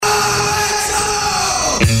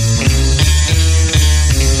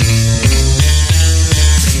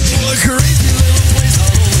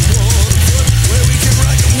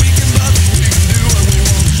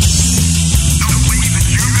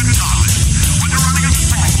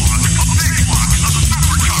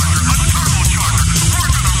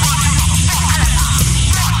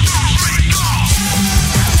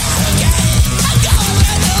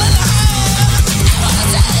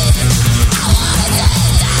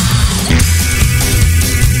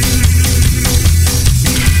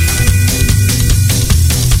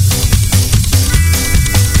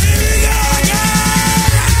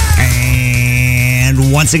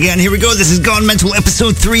Once again, here we go. This is Gone Mental,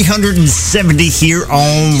 episode 370 here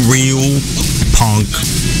on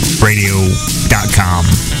RealPunkRadio.com.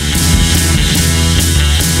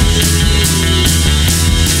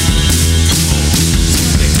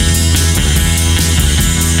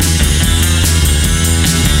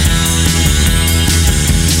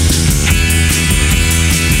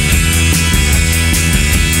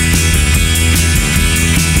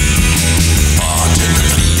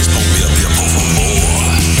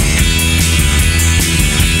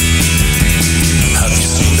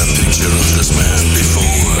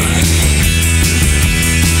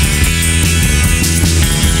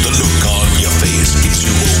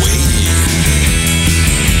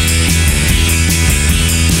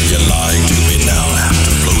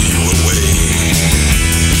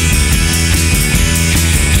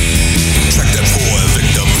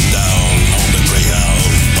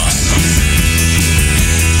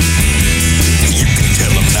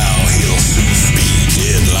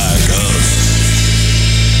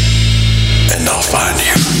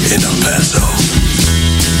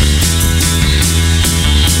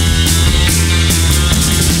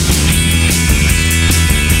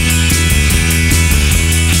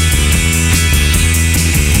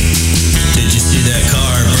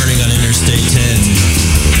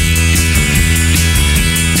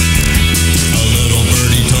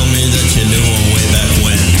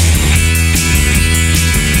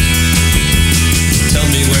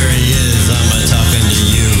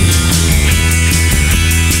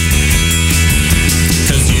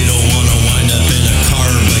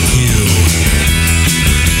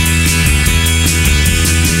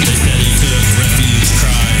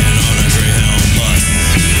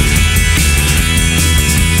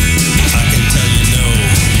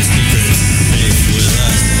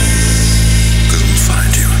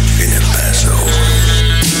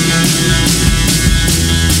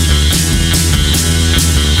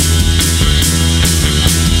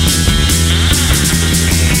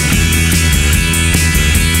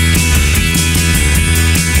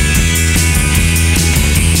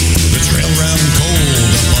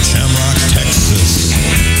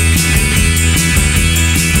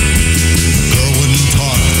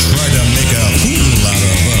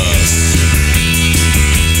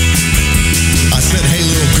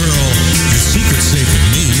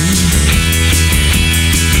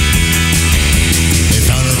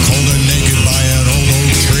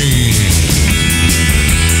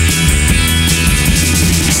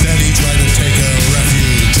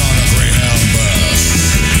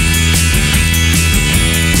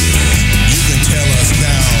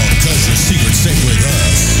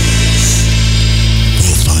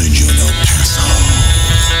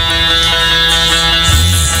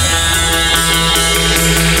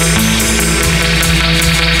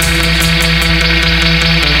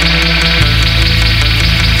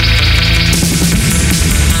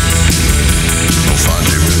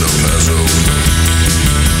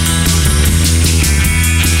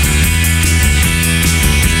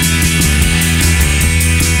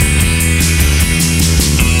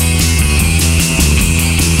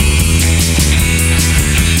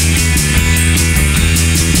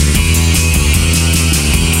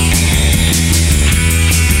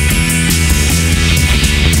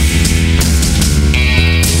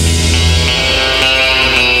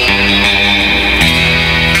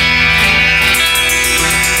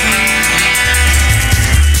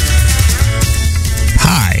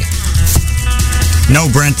 No,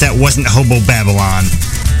 Brent, that wasn't Hobo Babylon.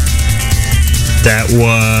 That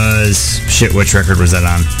was... Shit, which record was that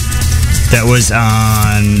on? That was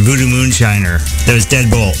on Voodoo Moonshiner. That was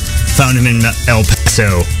Deadbolt. Found him in El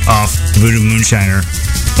Paso off Voodoo Moonshiner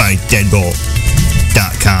by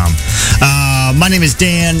Deadbolt.com. My name is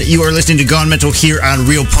Dan. You are listening to Gone Mental here on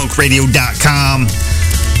RealPunkRadio.com.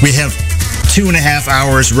 We have 2.5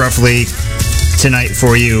 hours roughly tonight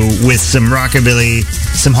for you with some rockabilly,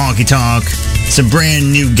 some honky-tonk, some brand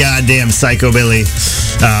new goddamn psychobilly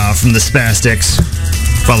from the Spastics,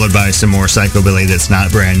 followed by some more psychobilly that's not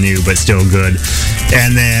brand new but still good.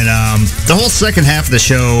 And then the whole second half of the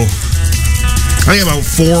show, I think about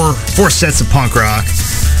four sets of punk rock,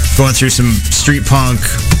 going through some street punk,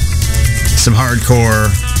 some hardcore,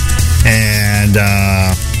 and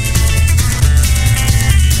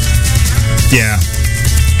yeah,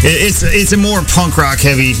 it's a more punk rock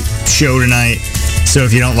heavy show tonight. So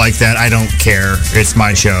if you don't like that, I don't care. It's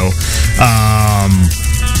my show.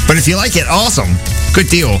 But if you like it, awesome. Good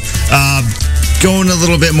deal. Going a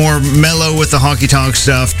little bit more mellow with the honky-tonk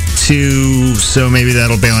stuff, too, so maybe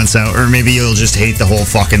that'll balance out. Or maybe you'll just hate the whole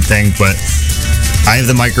fucking thing. But I have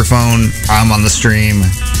the microphone. I'm on the stream.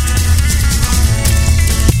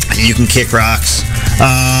 You Can Kick Rocks.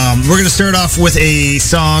 We're going to start off with a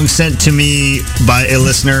song sent to me by a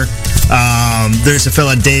listener. There's a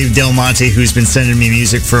fella, Dave Del Monte, who's been sending me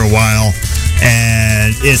music for a while,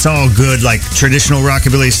 and it's all good, like traditional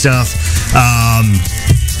rockabilly stuff,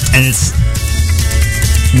 and it's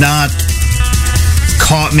not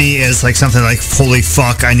caught me as like something like, holy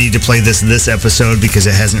fuck, I need to play this episode, because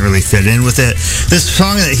it hasn't really fit in with it. This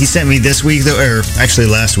song that he sent me this week, though, or actually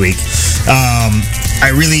last week,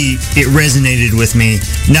 it resonated with me.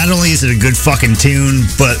 Not only is it a good fucking tune,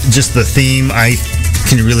 but just the theme I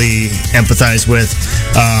can really empathize with.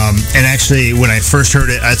 And actually, when I first heard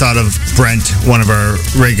it, I thought of Brent, one of our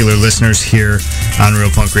regular listeners here on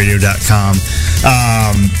realpunkradio.com,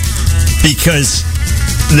 because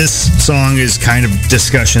this song is kind of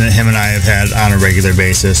discussion that him and I have had on a regular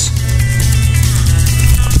basis.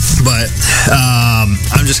 But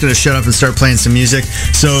I'm just going to shut up and start playing some music.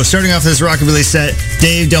 So starting off this rockabilly set,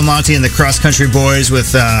 Dave Del Monte and the Cross Country Boys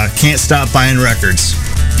with Can't Stop Buying Records.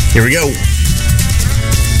 Here we go.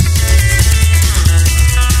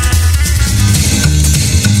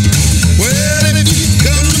 Well,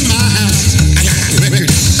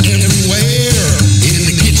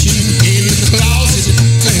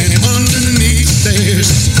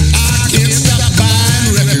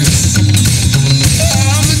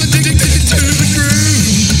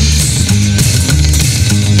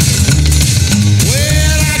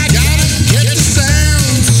 I gotta get the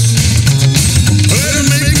sounds. Let 'em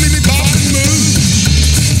make me bop and move.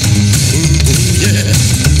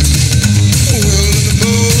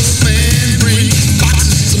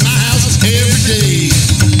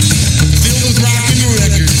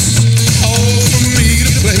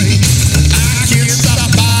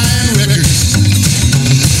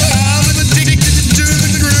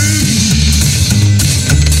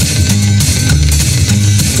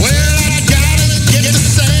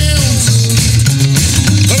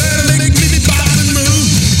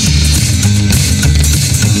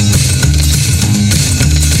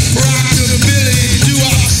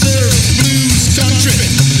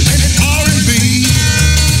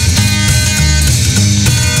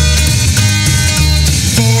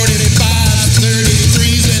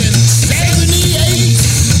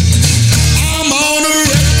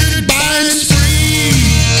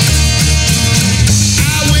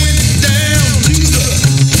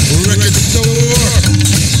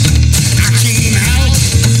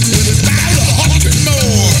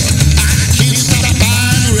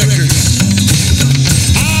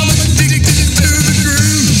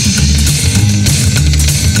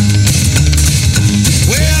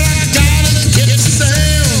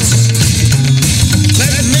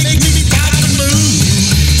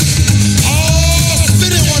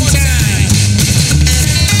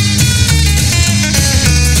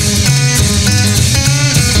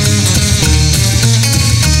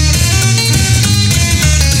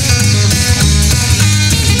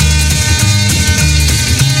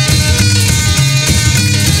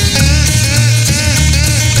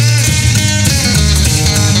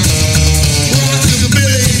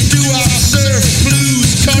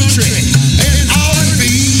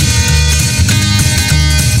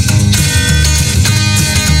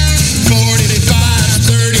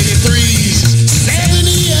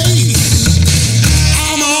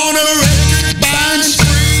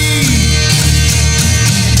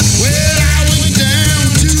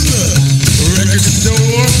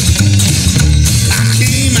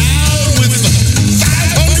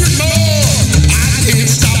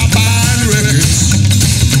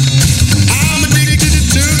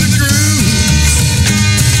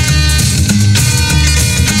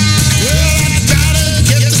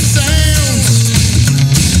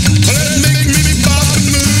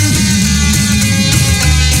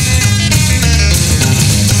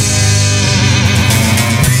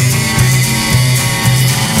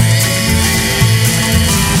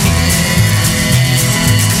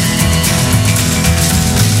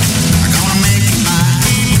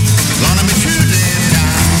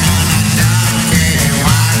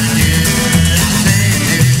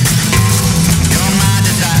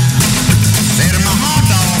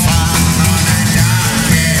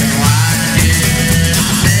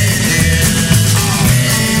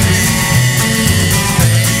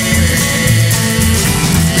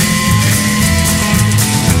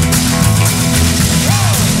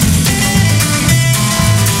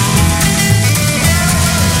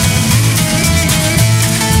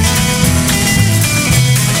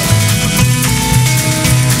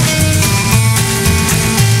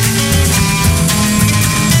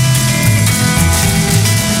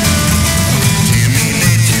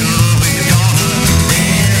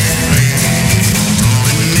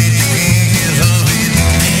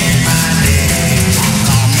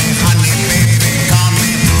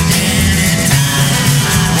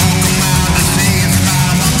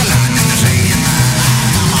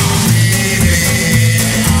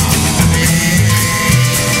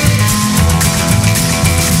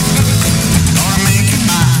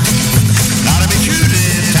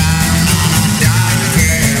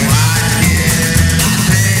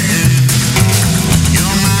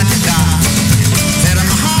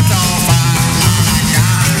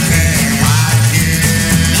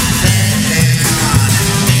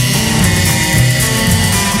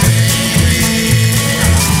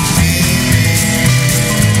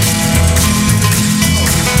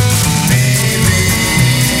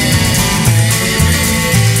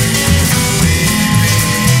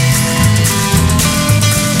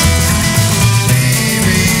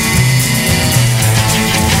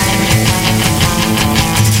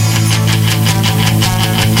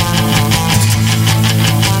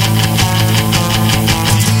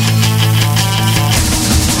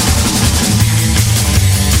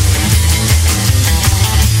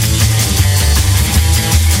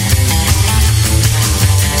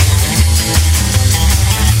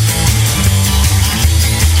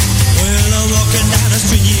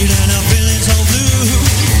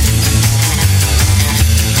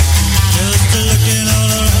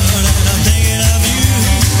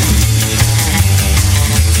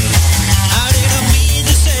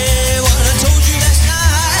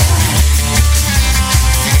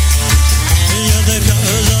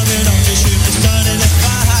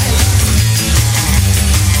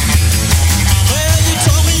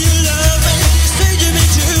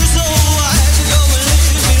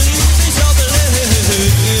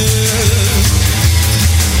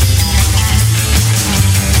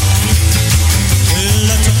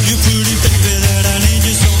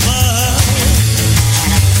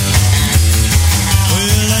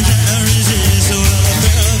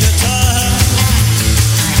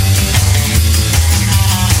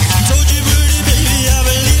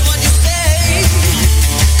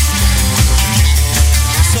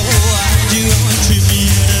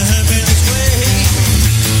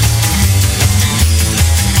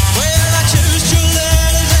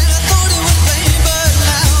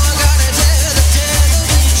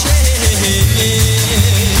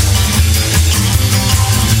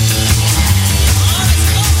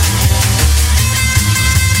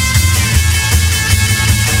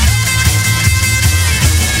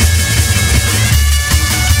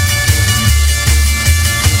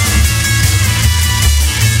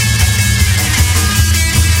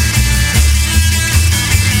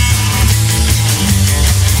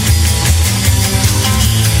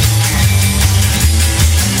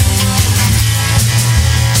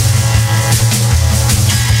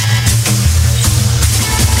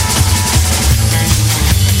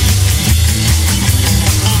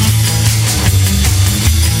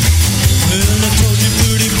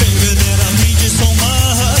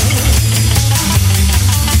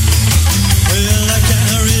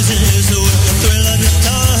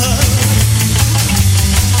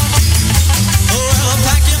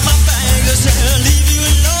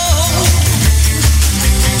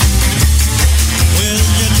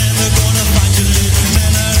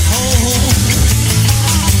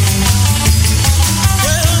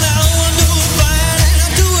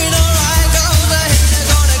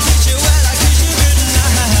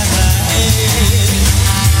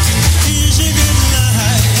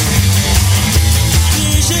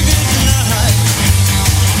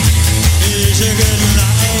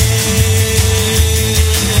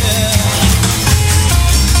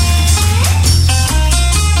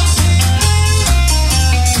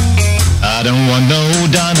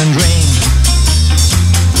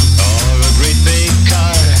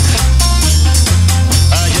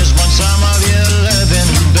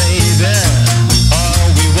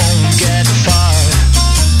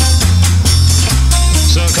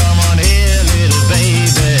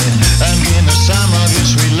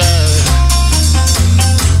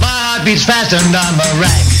 heartbeat's fastened on my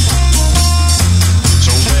rack.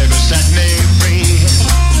 So baby, set me free.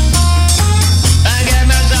 And give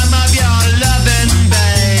me some of your loving,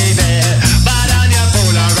 baby. But on your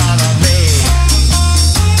polar out of me.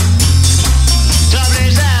 So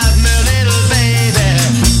please have me, little baby.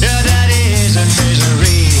 Your daddy is in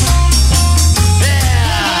misery.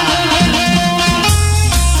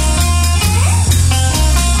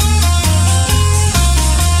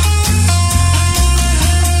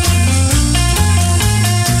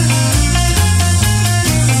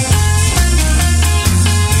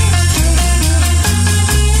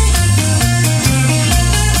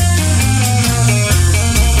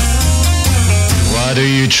 Why do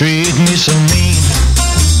you treat me so mean?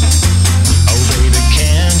 Oh baby,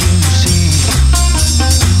 can you see?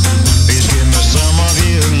 Please give me some of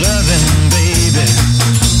your loving, baby,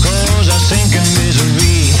 'cause I sink in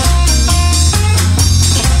misery.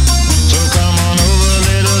 So come on over,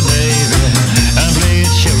 little baby, and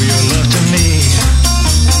please show your love to me.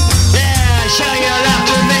 Yeah, show your love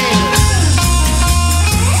to me.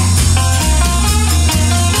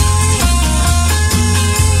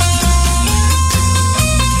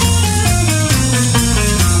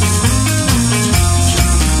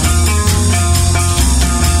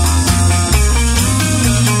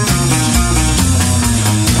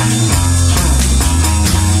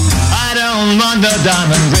 On the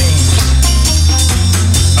diamond rings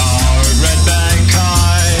or a red bank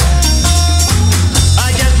card. I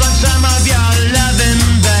just want some of your loving,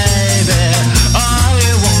 baby, or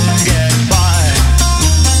you won't get far.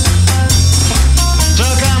 So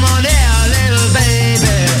come on here, little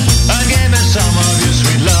baby, and give me some of your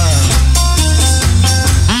sweet love.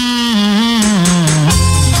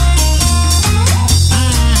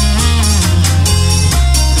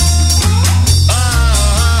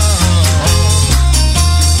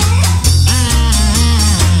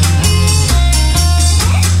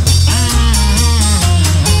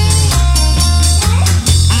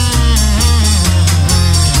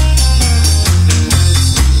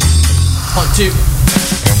 Two.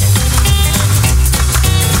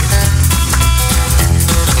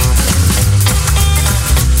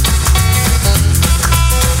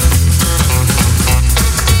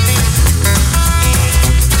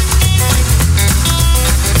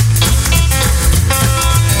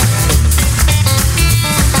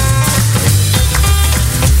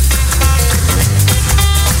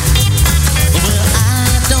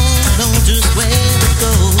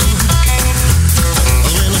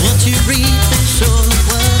 Well, what you reap is so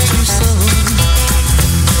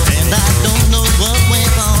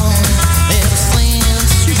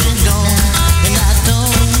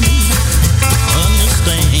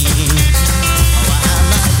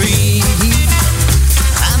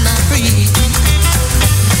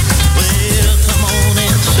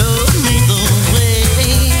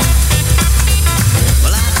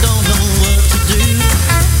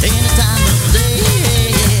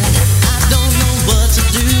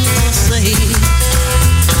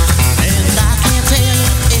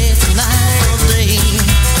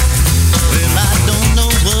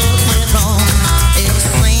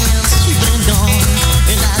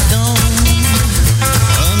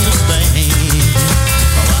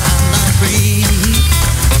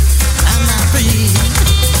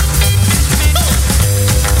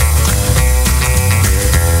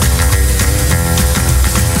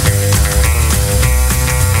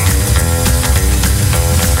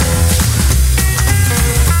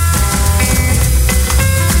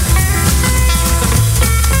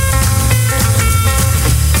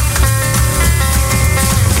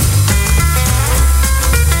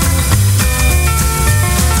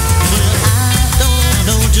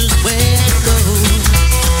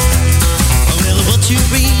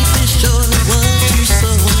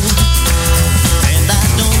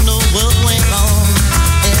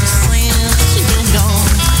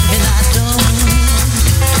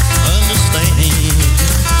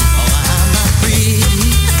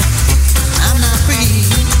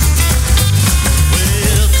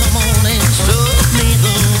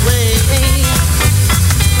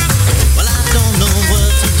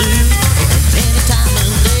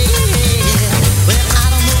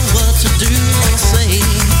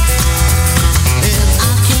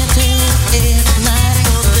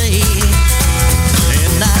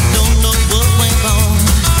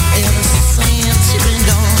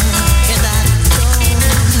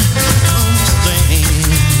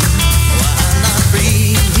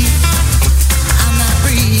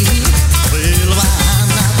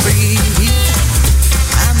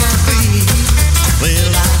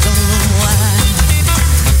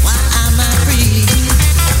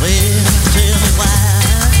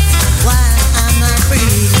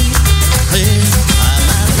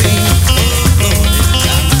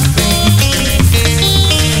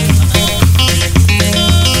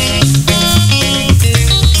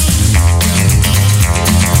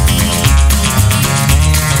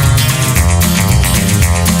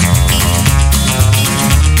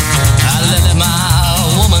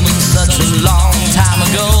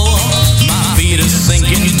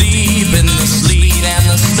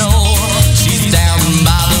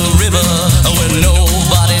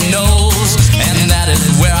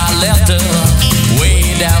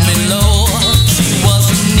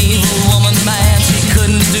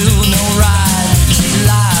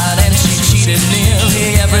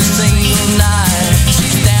night.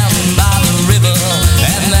 She's down by the river,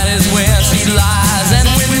 and that is where she lies. And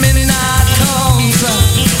when midnight comes,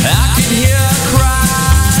 I can hear her cry.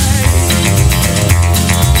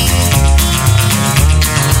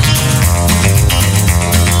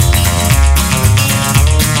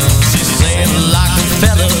 She sailed like a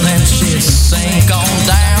feather, and she sank on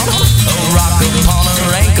down. A rock upon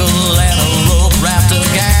her ankle and a rope wrapped her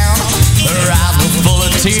gown. Her eyes were full of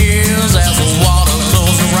tears as the water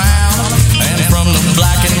flows around. And from the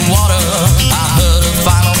blackened water, I heard a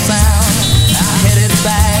final sound. I headed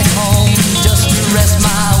back home just to rest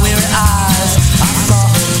my weary eyes. I saw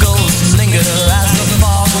her ghost linger as the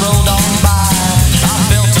fog rolled on by. I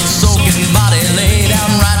felt her soaking body lay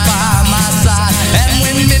down right by my side. And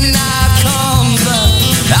when midnight comes,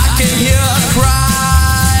 I can hear her cry.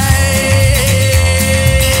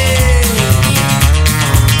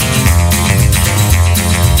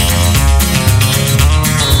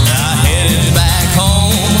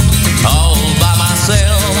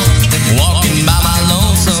 Walking by my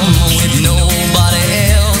lonesome with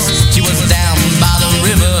nobody else. She was down by the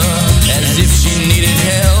river as if she needed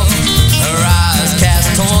help. Her eyes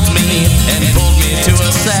cast towards me and pulled me to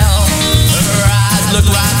herself. Her eyes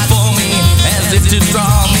looked right for me as if to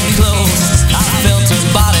draw me close. I felt her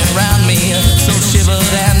body around me, so shivered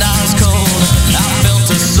and I was cold. I felt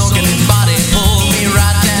her soaking body pull me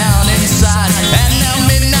right down inside. And now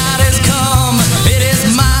midnight has come, it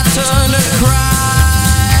is my turn to cry.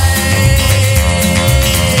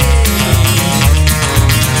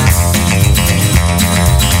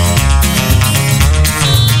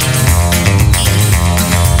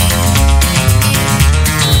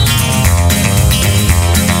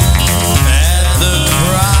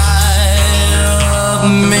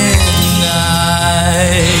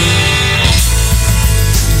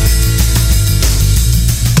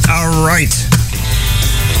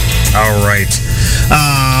 All right.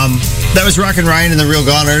 That was Rockin' Ryan and the Real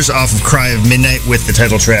Goners off of Cry of Midnight with the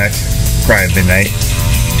title track, Cry of Midnight.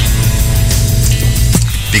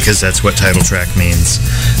 Because that's what title track means.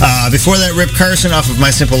 Before that, Rip Carson off of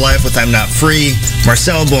My Simple Life with I'm Not Free.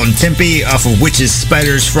 Marcel Bontempi off of Witches,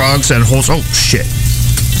 Spiders, Frogs, and Holes. Oh, shit.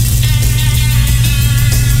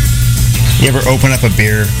 You ever open up a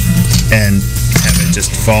beer and have it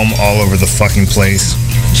just foam all over the fucking place?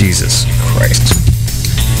 Jesus Christ.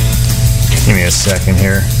 Give me a second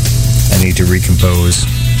here. I need to recompose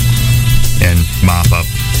and mop up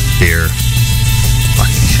beer.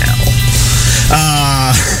 Fucking hell.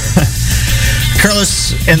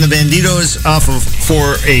 Carlos and the Bandidos off of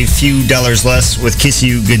For a Few Dollars Less with Kiss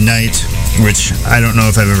You Goodnight, which I don't know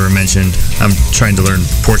if I've ever mentioned. I'm trying to learn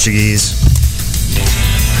Portuguese.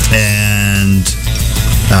 And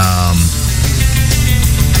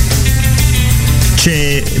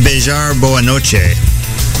Che Beijar Boa Noche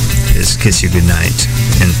is Kiss You Goodnight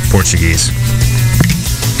in Portuguese.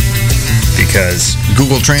 Because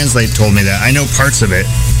Google Translate told me that. I know parts of it.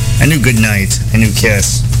 I knew Goodnight. I knew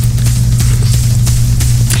Kiss.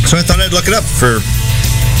 So I thought I'd look it up for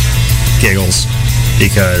giggles.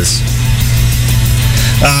 Because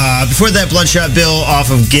before that, Bloodshot Bill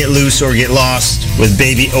off of Get Loose or Get Lost with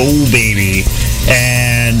Baby Oh Baby.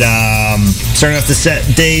 And starting off the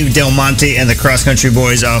set, Dave Del Monte and the Cross Country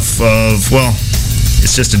Boys off of, well,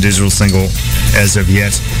 it's just a digital single as of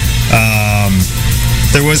yet.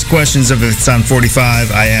 There was questions of if it's on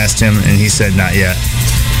 45. I asked him, and he said not yet.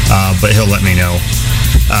 But he'll let me know.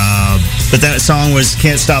 But that song was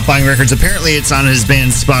Can't Stop Buying Records. Apparently it's on his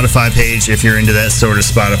band's Spotify page if you're into that sort of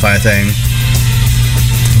Spotify thing.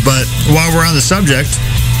 But while we're on the subject,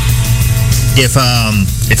 if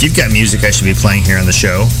you've got music I should be playing here on the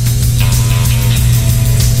show,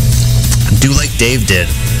 do like Dave did.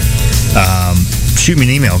 Shoot me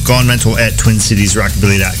an email,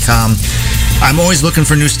 gonemental@twincitiesrockabilly.com. I'm always looking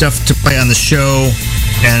for new stuff to play on the show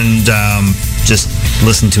and just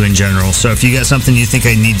listen to in general. So if you got something you think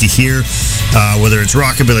I need to hear, whether it's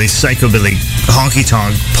rockabilly, psychobilly, honky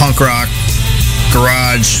tonk, punk rock,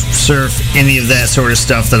 garage, surf, any of that sort of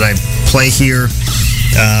stuff that I play here,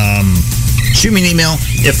 shoot me an email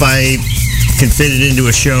if I can fit it into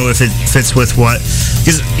a show, if it fits with what.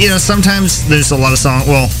 Because, you know, sometimes there's a lot of songs,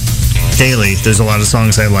 well, daily, there's a lot of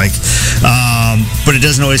songs I like, but it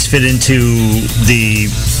doesn't always fit into the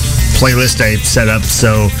playlist I set up.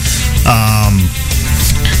 So,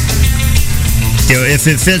 you know, if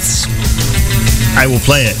it fits, I will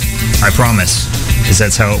play it. I promise, because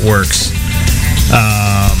that's how it works.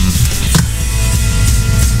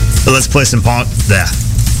 But let's play some ponk.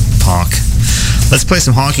 Let's play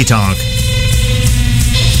some honky tonk.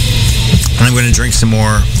 And I'm going to drink some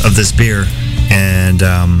more of this beer and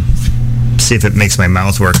see if it makes my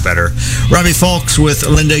mouth work better. Robbie Fulks with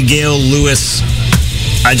Linda Gale Lewis.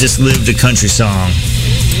 I Just Lived a Country Song.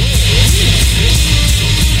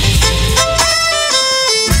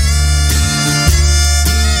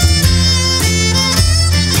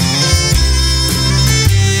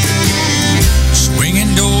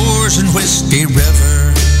 Swinging doors in Whiskey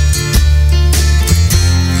River,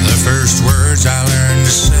 the first words I learned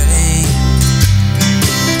to say.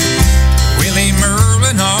 Willie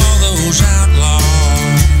Merlin, all those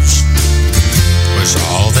outlaws, was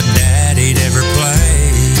all that Daddy'd ever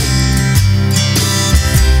play.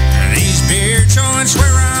 These beer joints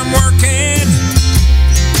where I'm working,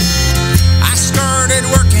 I started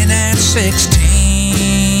working at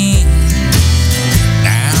 16.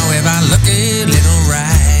 Now if I look a little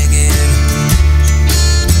ragged,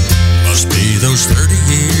 must be those 30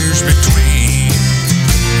 years between.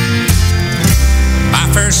 My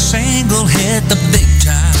first single hit the big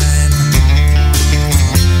time.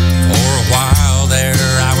 For a while there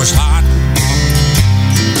I was hot.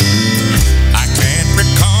 I can't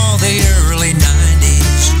recall the early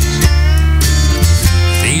 90s.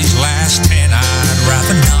 These last 10 I'd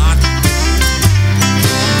rather not.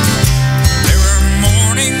 There are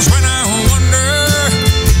mornings when I wonder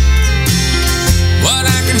what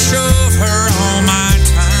I can shove her all my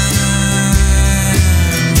time.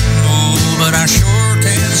 Oh, but I sure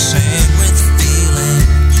can sing with feeling.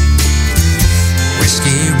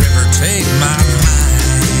 Whiskey River, take my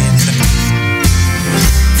mind.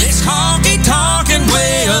 This honky-tonkin'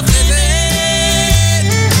 way of living,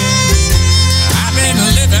 I've been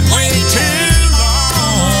living way too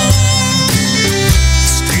long.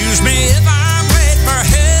 Excuse me if I'm late for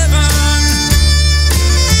heaven,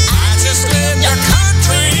 I just lived a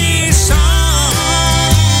country song.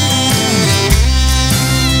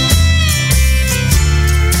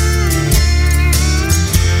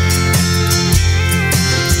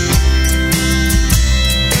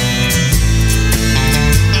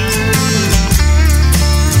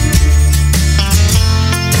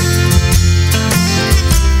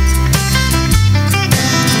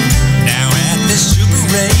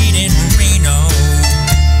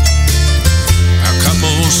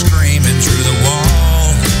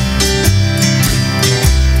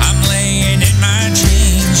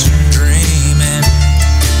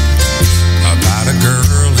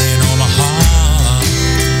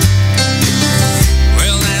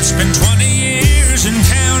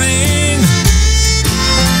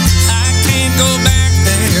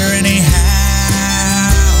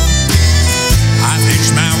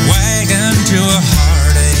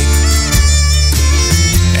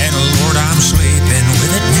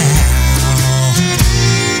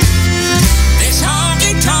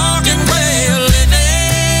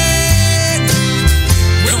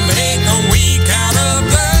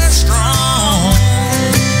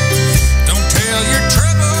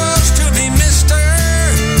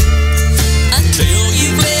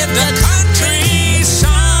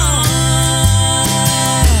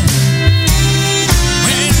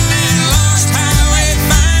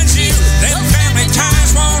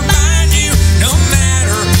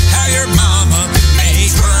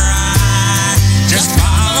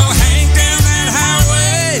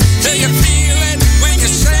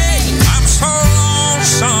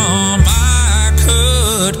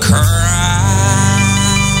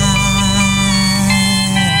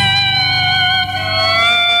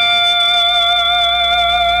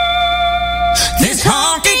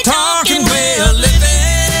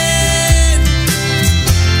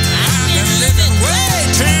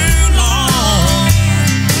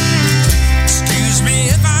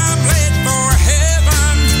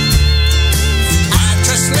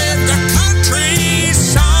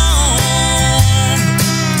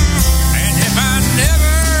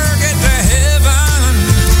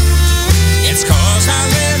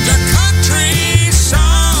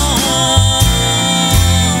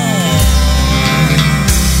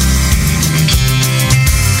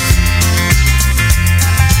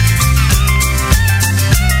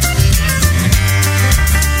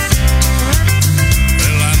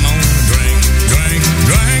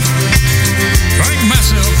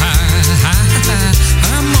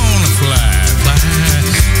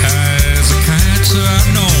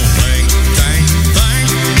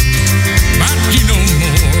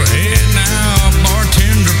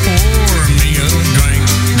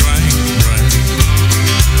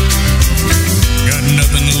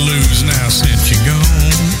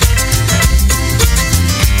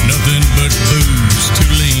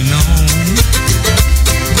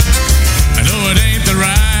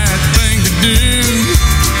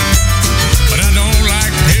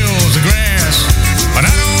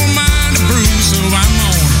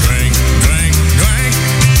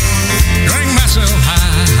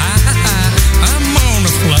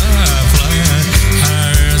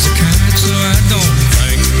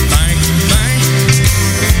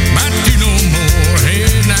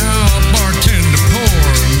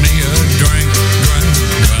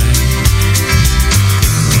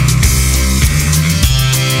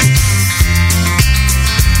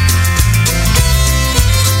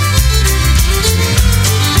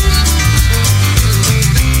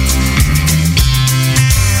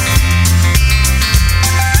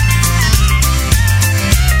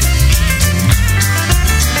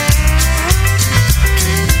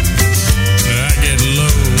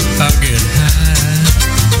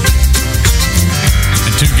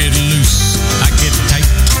 to get loose, I get tight.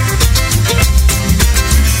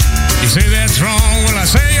 You say that's wrong, well I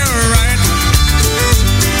say you're right.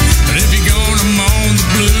 But if you're gonna moan the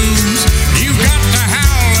blues, you got to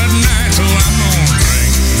howl at night. So I'm gonna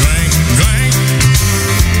drink, drink, drink,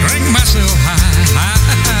 drink myself high, high,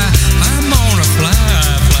 high. I'm gonna fly,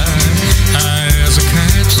 fly high as a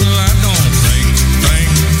kite, so I don't think, think,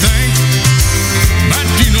 think about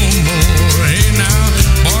you no more. Hey now,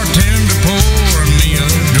 bartender, pour me a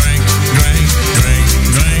drink, drink, drink,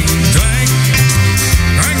 drink, drink,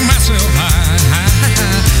 drink myself high, high,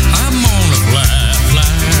 high. I'm gonna fly,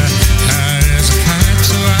 fly high as a kite,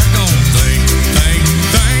 so I don't think, think,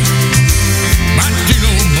 think about you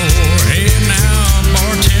no more. Hey now,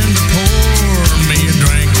 bartender, pour me a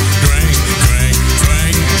drink, drink, drink,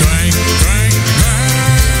 drink, drink, drink, drink.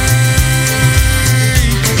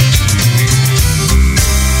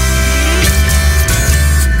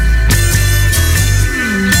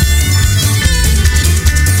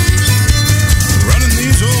 Running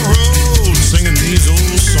these old roads, singing these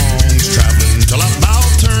old songs, traveling till I about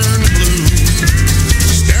turn blue.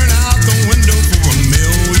 Staring out the window for a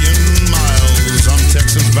million miles, I'm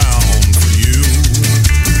Texas bound for you.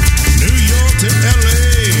 New York to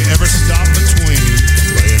LA, every stop between,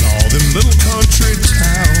 playing all them little country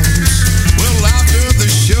towns. Well, after the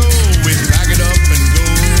show, we pack it up and go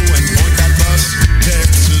and point that bus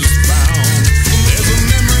Texas bound. There's a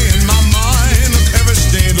memory in my mind of every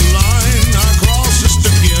state line I cross just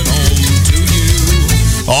to get home to you.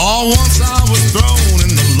 Oh, once I was thrown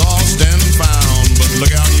in the lost and found, but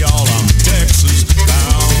look out, y'all, I'm Texas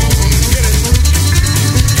bound. Get it?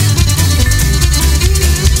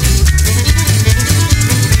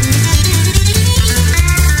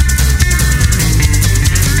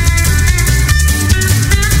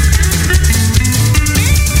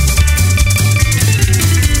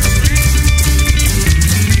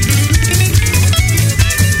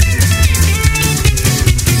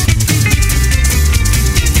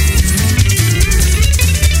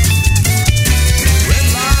 Red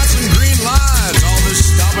lights and green lights, all this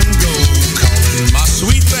stop and go, calling my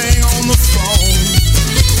sweet thing on the phone.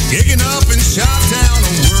 Gigging up in Chi-Town,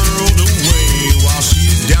 a world away, while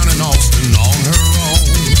she's down in Austin on her own.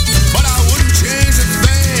 But I wouldn't change a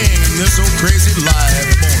thing in this old crazy life,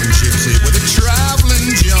 born gypsy with a traveling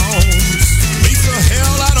Jones. Beats the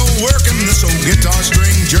hell out of working this old guitar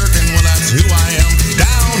string jerking, well that's who I am,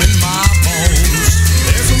 down in my bones.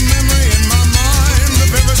 There's a memory in my mind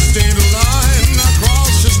of every state line I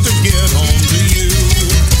crossed just to get home to you.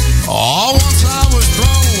 Oh, once I was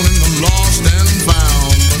thrown in the lost and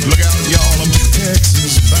found, but look out, y'all, I'm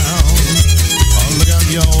Texas bound. Oh, look out,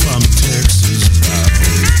 y'all, I'm Texas bound.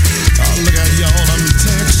 Oh, look out, y'all, I'm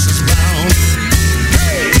Texas bound.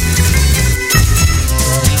 Hey!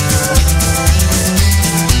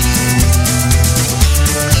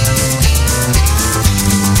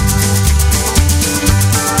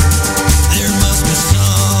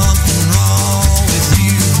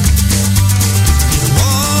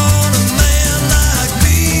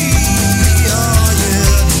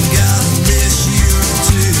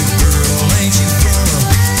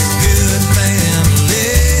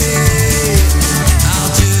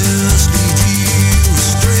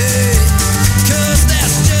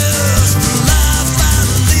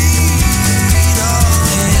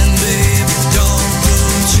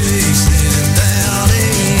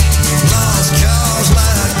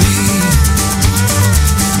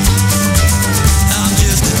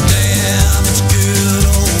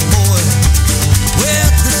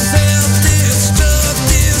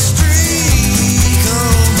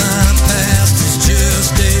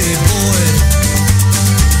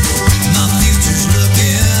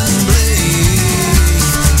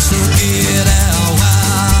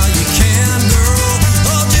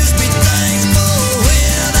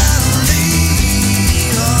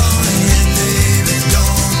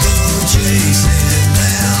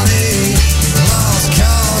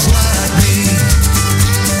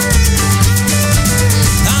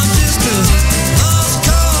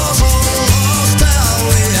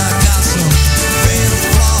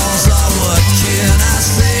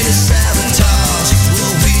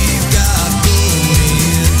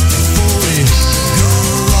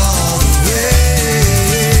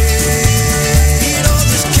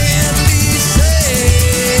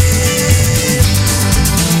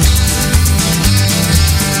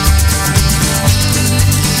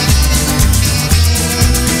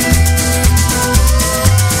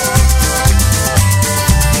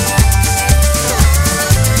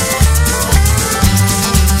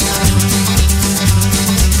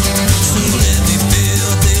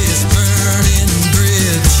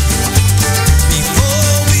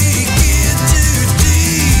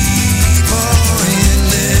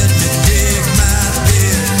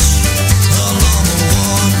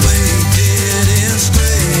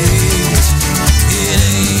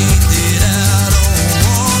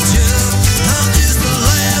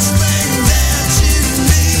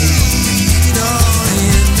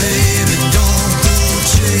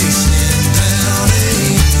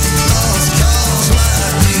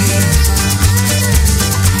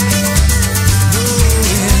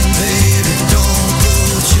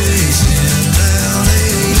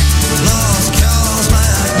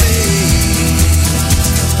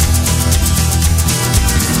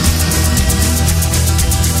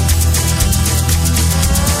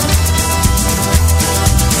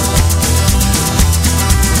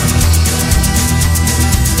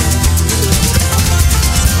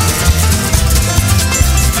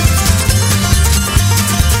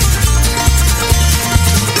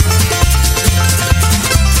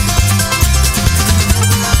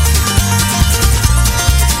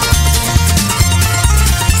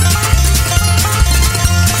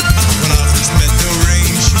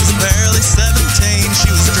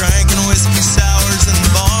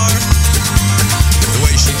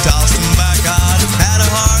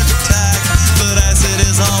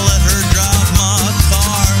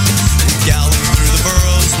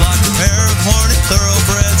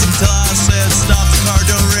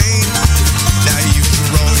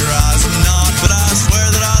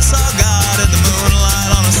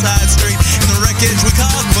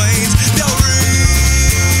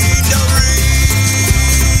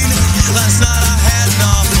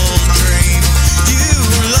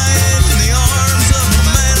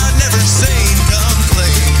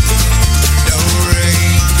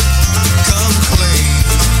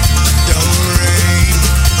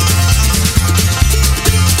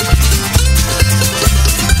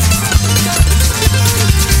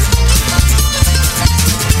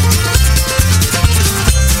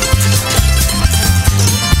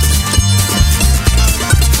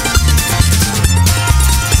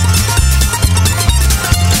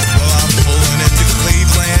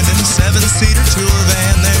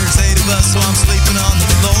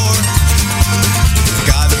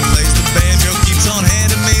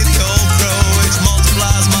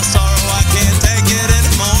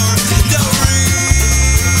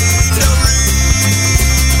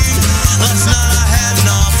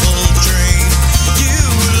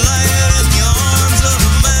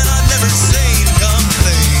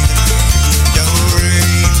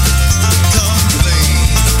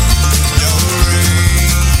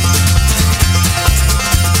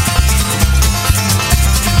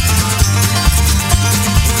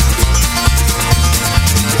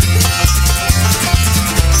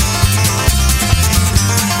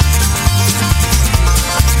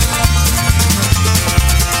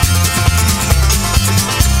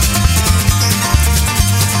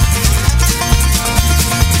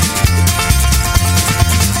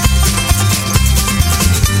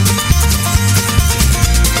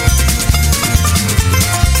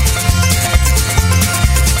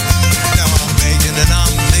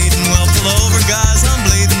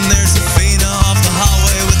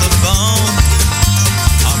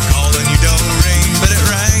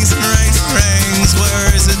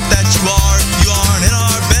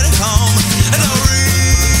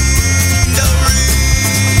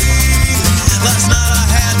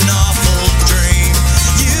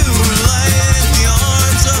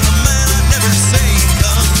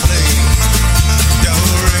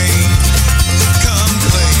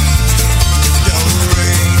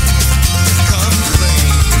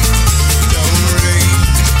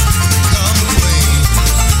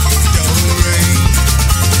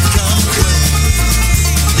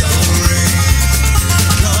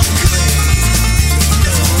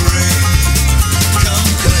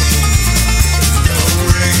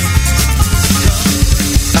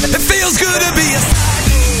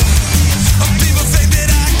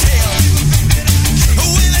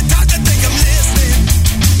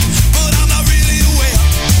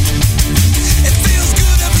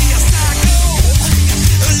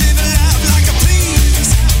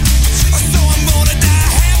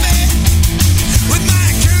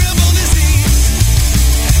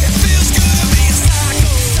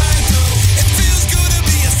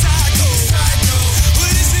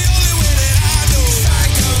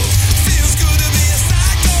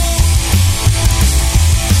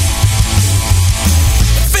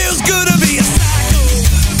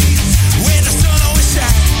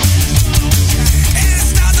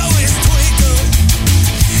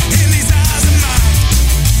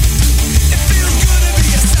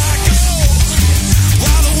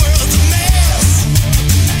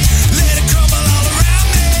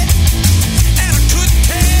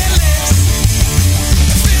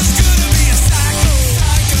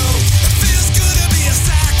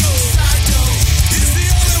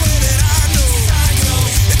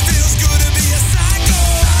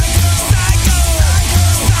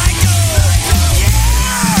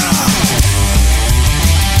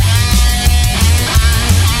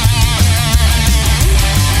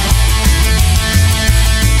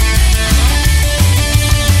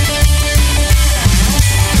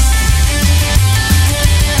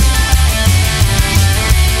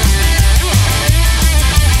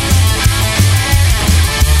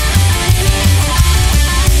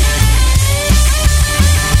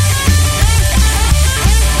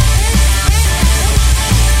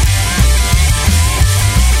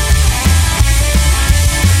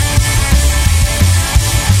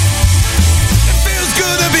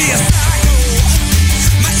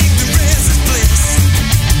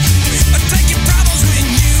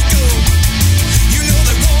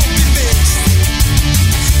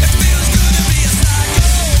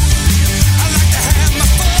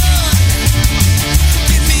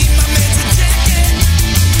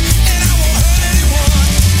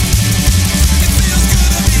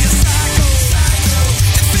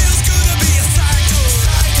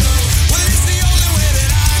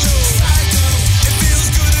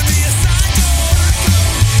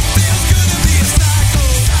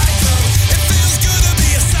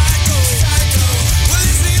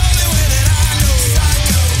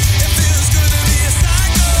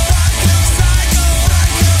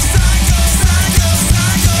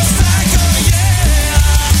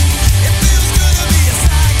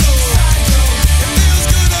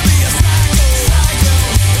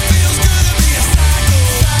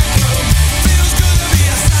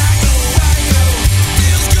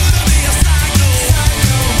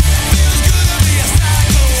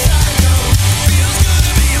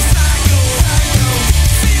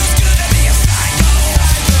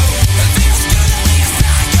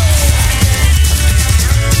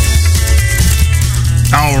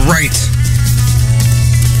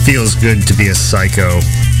 feels good to be a psycho,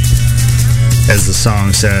 as the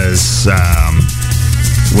song says,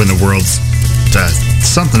 when the world's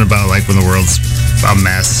something about like when the world's a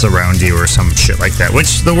mess around you or some shit like that,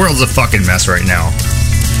 which the world's a fucking mess right now.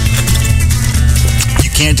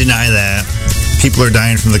 You can't deny that. People are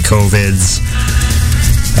dying from the COVIDs.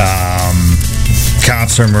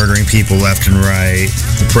 Cops are murdering people left and right.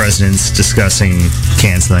 The president's discussing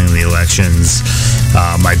canceling the elections.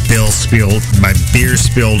 My beer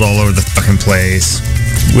spilled all over the fucking place,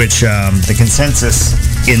 which the consensus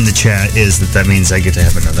in the chat is that means I get to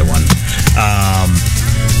have another one.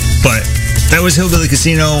 But that was Hillbilly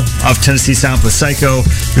Casino off Tennessee Sound with Psycho.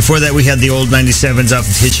 Before that, we had the old 97s off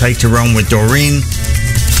of Hitchhike to Rome with Doreen.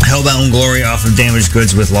 Hellbound Glory off of Damaged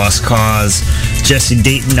Goods with Lost Cause. Jesse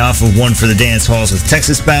Dayton off of One for the Dance Halls with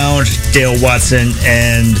Texas Bound. Dale Watson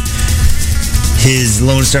and his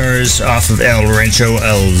Lone Stars off of El Rancho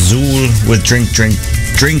El Zul with Drink.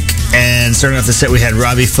 And starting off the set, we had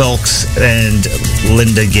Robbie Fulks and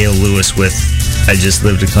Linda Gale Lewis with I Just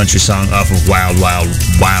Lived a Country Song off of Wild Wild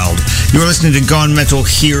Wild. You are listening to Gone Mental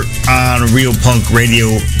here on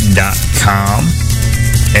RealPunkRadio.com.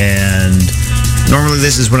 And normally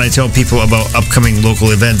this is when I tell people about upcoming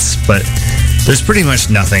local events, but there's pretty much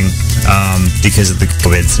nothing because of the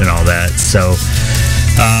COVIDs and all that. So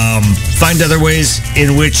find other ways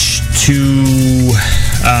in which to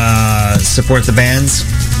support the bands.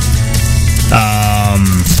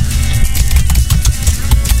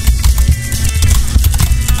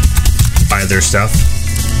 Buy their stuff.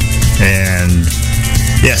 And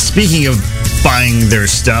yeah, speaking of buying their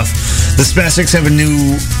stuff, the Spastics have a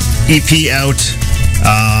new EP out.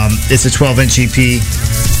 It's a 12-inch EP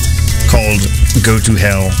called Go to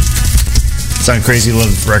Hell. It's on Crazy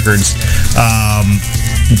Love Records.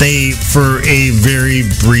 They, for a very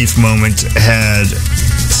brief moment, had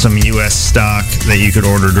some U.S. stock that you could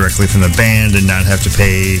order directly from the band and not have to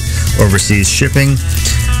pay overseas shipping.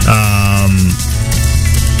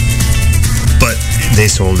 But they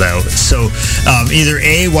sold out. So either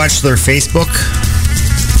A, watch their Facebook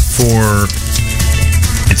for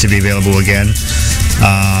it to be available again,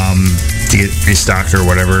 to get restocked or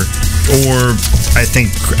whatever. Or I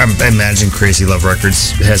imagine Crazy Love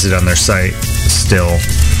Records has it on their site still.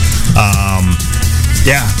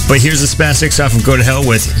 Yeah, but here's the Spastics off of Go to Hell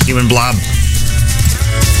with Human Blob.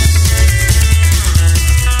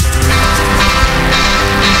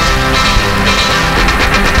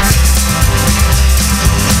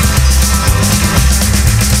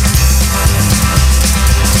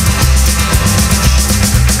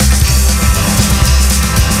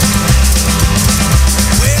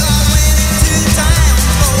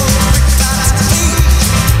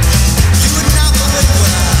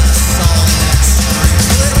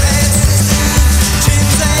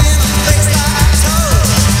 Face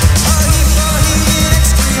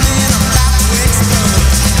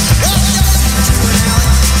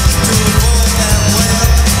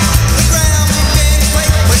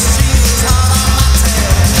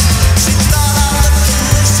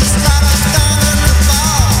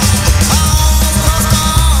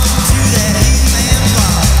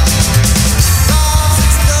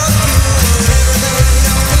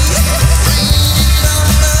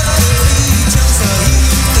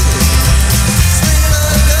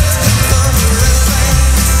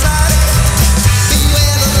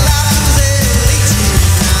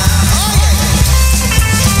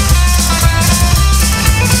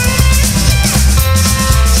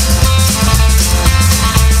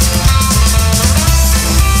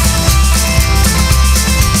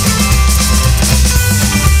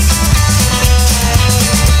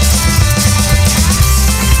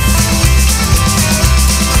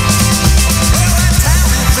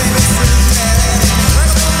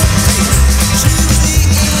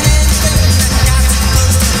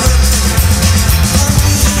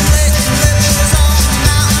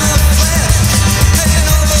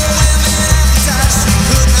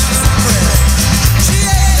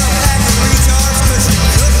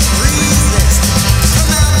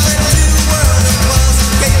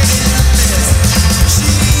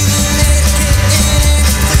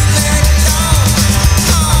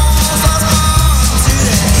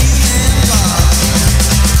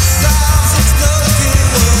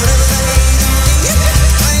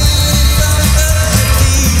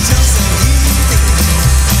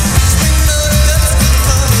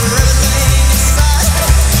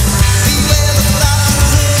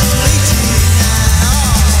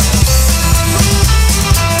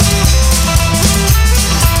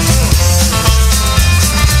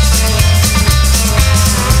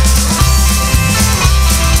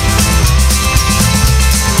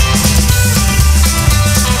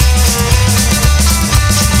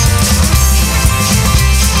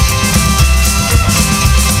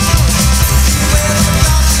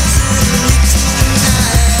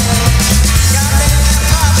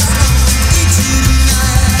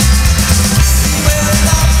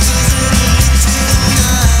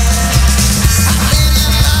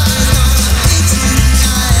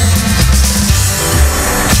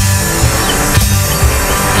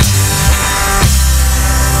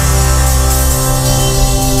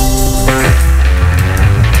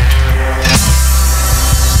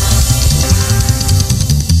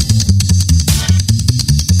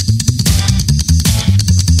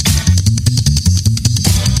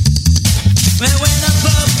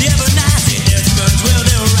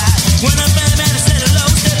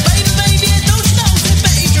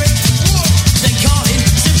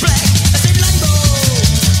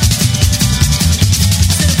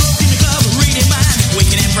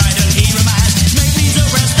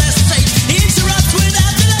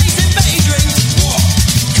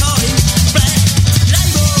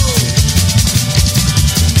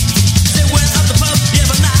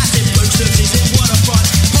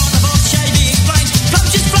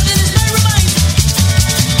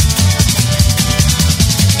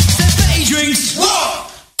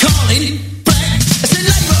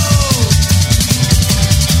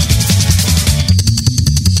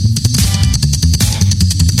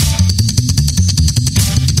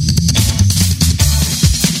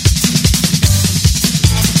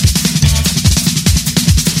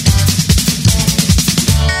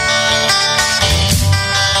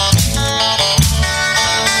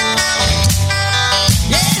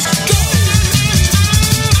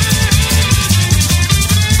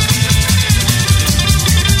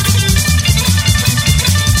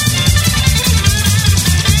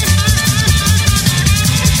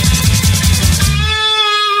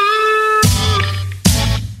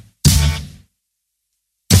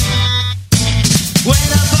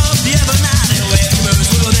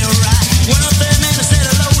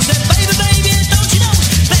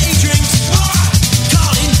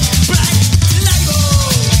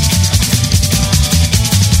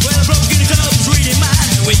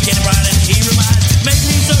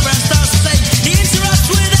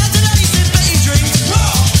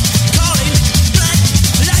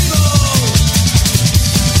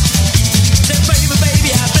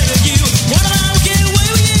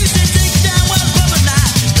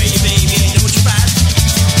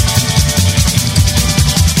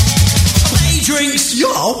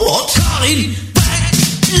started Black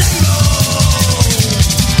Label.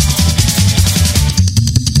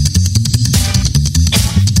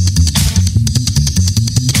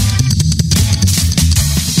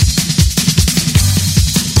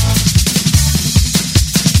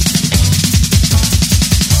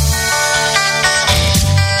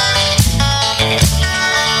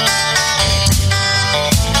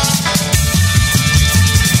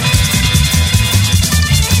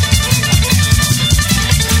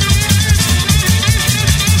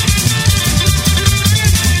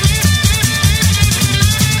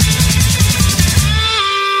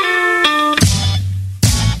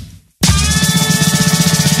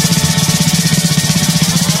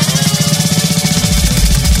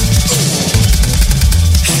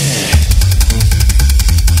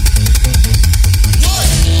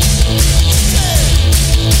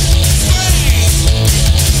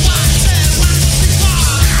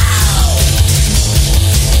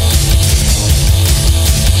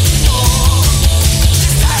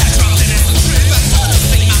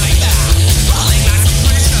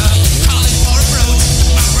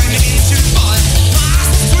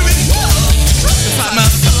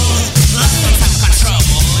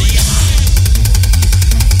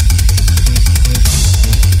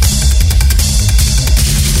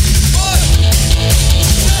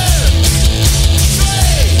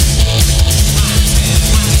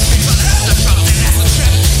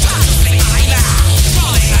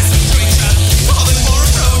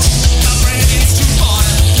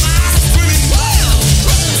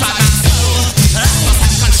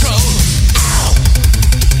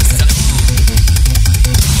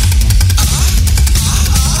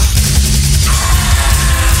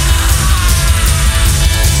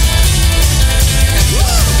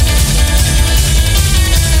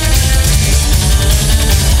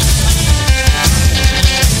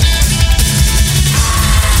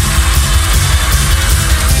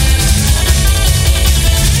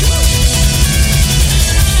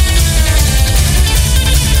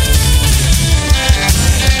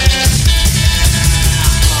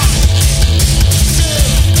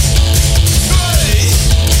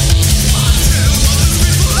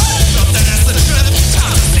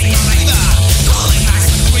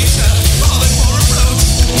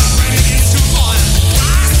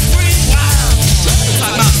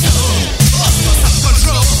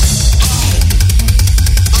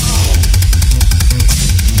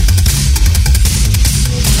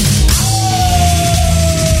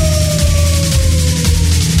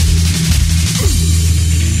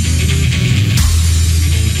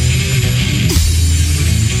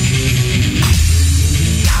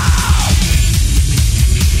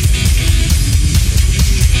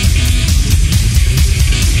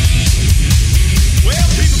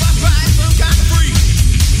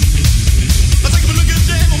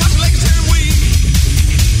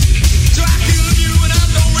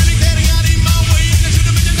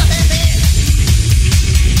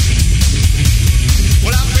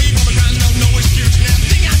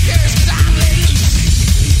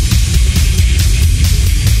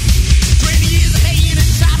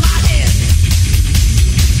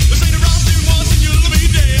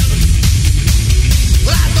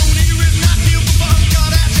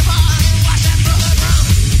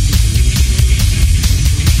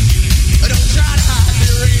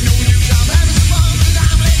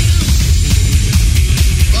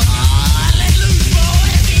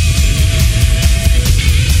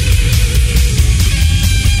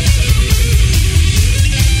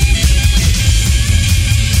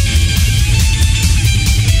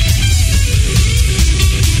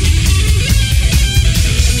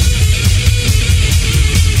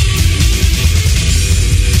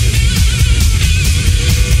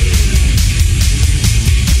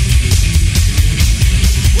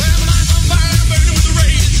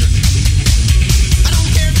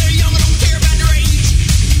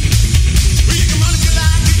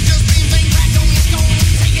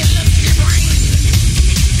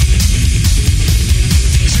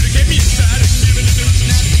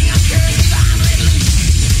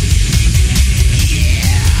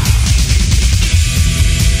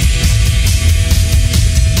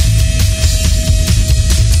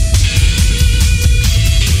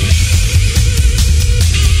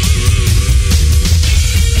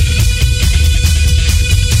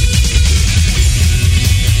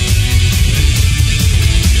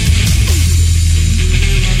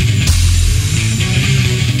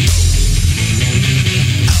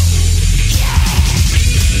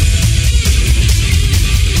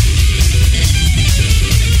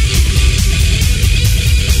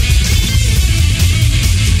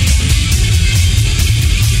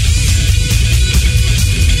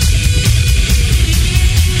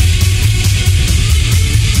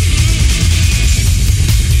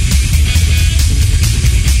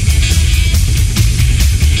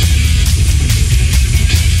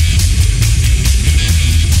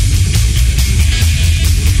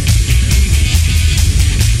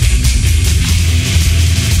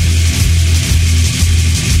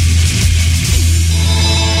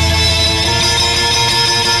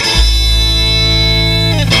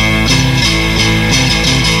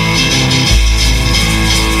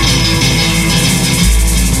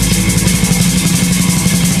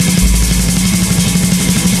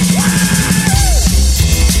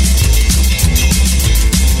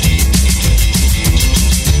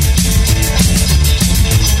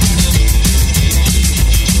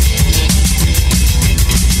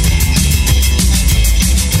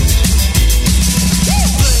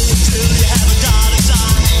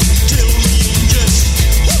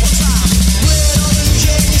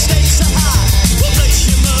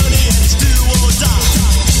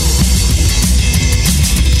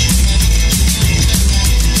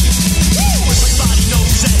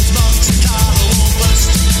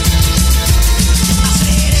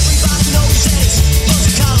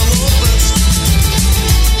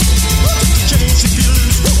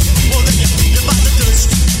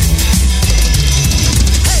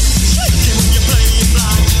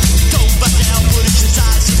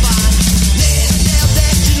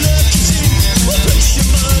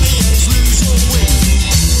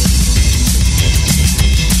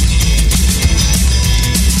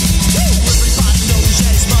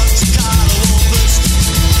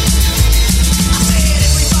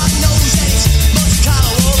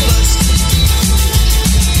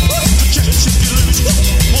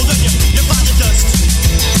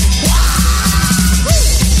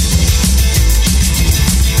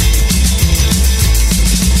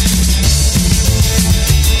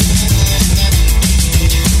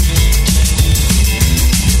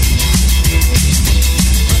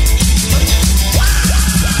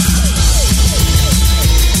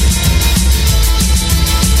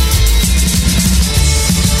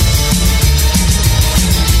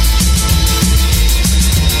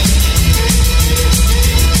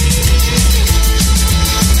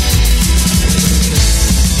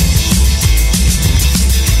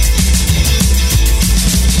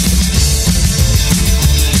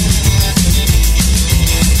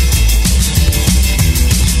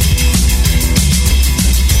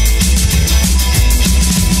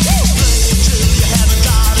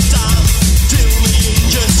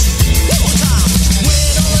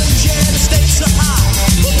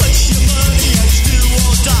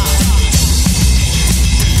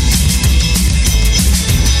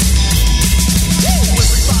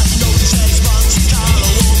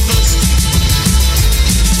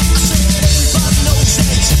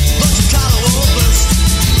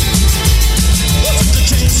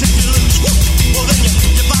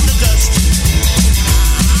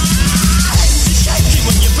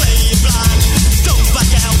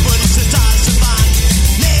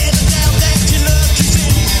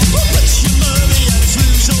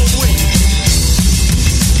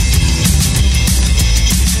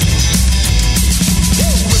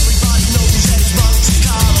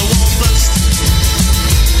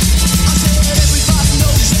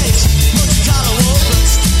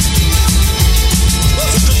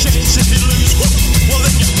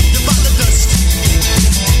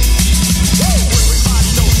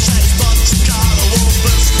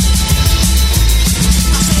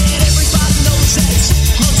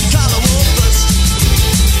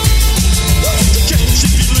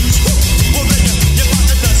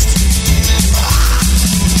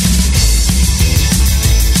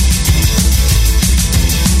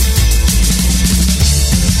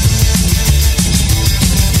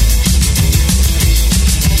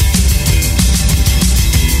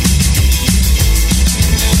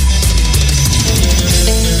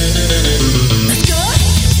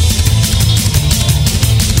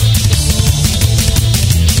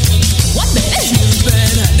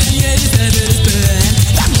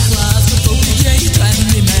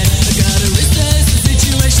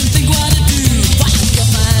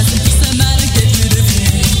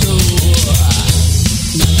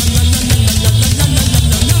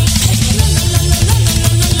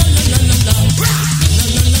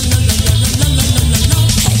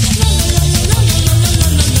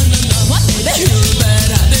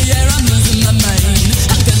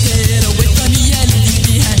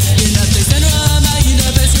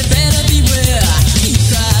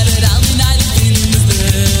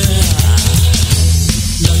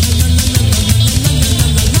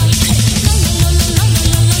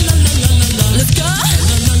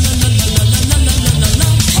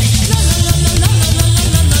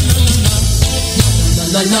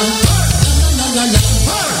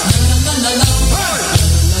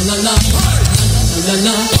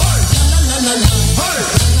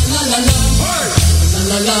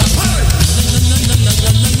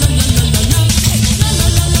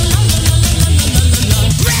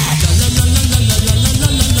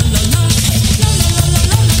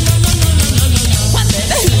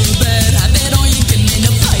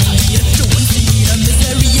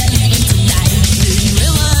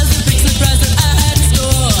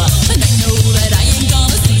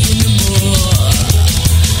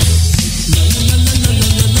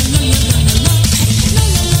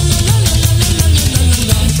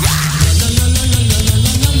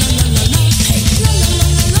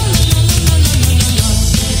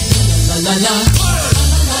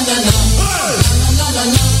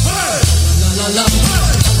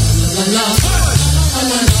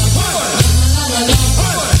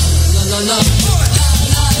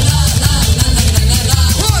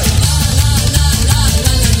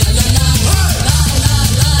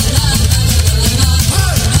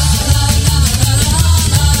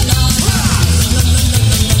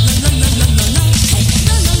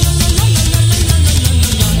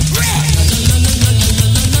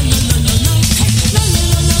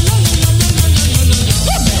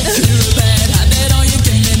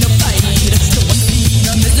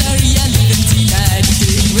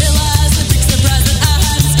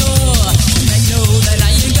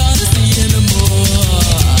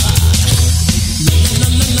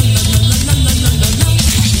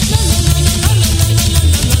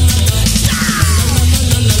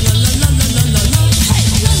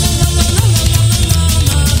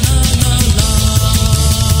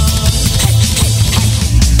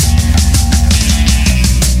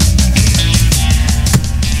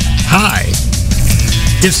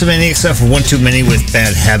 Dipsomaniacs off of One Too Many with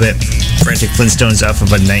Bad Habit. Frantic Flintstones off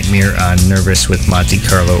of A Nightmare on Nervous with Monte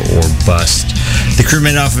Carlo or Bust. The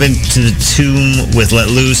Crewmen off of Into the Tomb with Let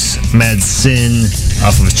Loose. Mad Sin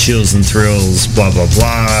off of Chills and Thrills, blah, blah,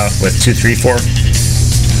 blah with 234.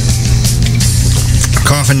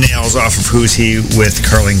 Coffin Nails off of Who's He with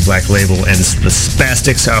Carling Black Label. And the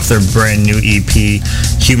Spastics off their brand new EP,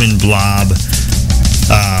 Human Blob.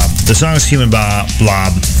 The song is Human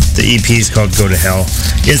Blob. The EP is called Go to Hell.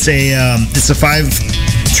 It's a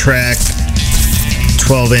 5-track,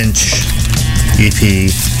 12-inch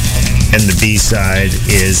EP, and the B-side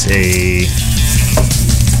is I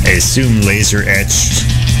assume laser-etched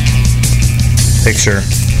picture.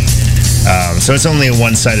 So it's only a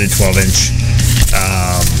one-sided 12-inch.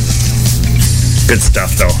 Good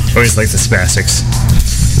stuff, though. Always like the Spastics.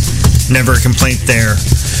 Never a complaint there.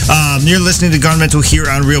 You're listening to Gone Mental here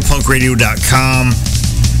on RealPunkRadio.com.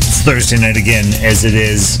 It's Thursday night again, as it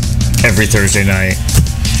is every Thursday night.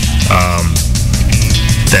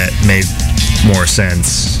 That made more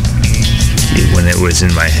sense when it was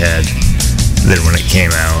in my head than when it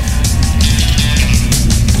came out.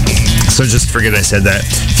 So just forget I said that.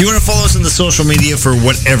 If you want to follow us on the social media for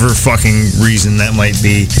whatever fucking reason that might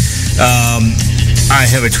be, I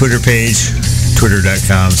have a Twitter page,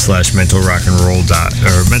 twitter.com/mentalrockandroll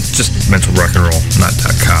just mental rock and roll, not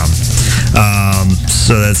 .com.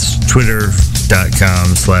 So that's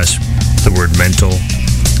twitter.com/the word mental,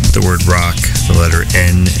 the word rock, the letter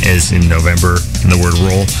N as in November, and the word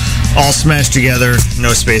roll. All smashed together,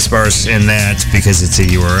 no space bars in that because it's a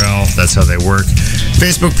URL. That's how they work.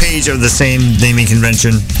 Facebook page of the same naming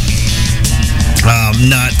convention.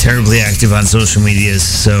 Not terribly active on social media,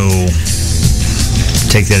 so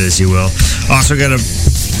take that as you will. Also got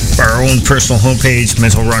our own personal homepage,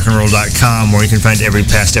 mentalrockandroll.com, where you can find every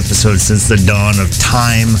past episode since the dawn of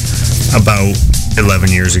time about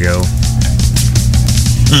 11 years ago.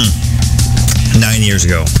 9 years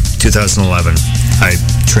ago, 2011, I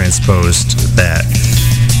transposed that.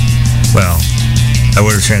 Well, I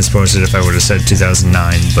would have transposed it if I would have said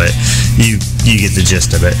 2009, but you get the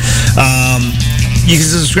gist of it. You can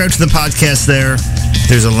subscribe to the podcast there.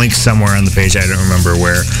 There's a link somewhere on the page. I don't remember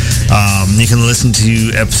where. You can listen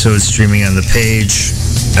to episodes streaming on the page.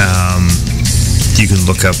 You can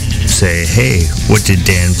look up, say, hey, what did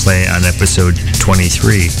Dan play on episode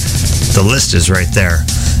 23? The list is right there.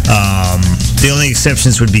 The only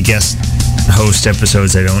exceptions would be guest host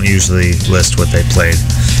episodes. I don't usually list what they played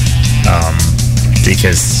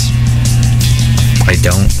because I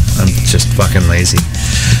don't. I'm just fucking lazy.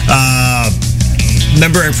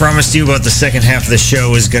 Remember I promised you about the second half of the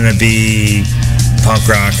show is going to be punk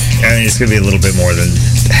rock. I mean, it's going to be a little bit more than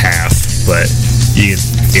half, but you get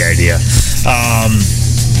the idea.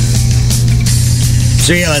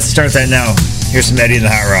 So yeah, let's start that now. Here's some Eddie and the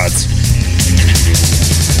Hot Rods.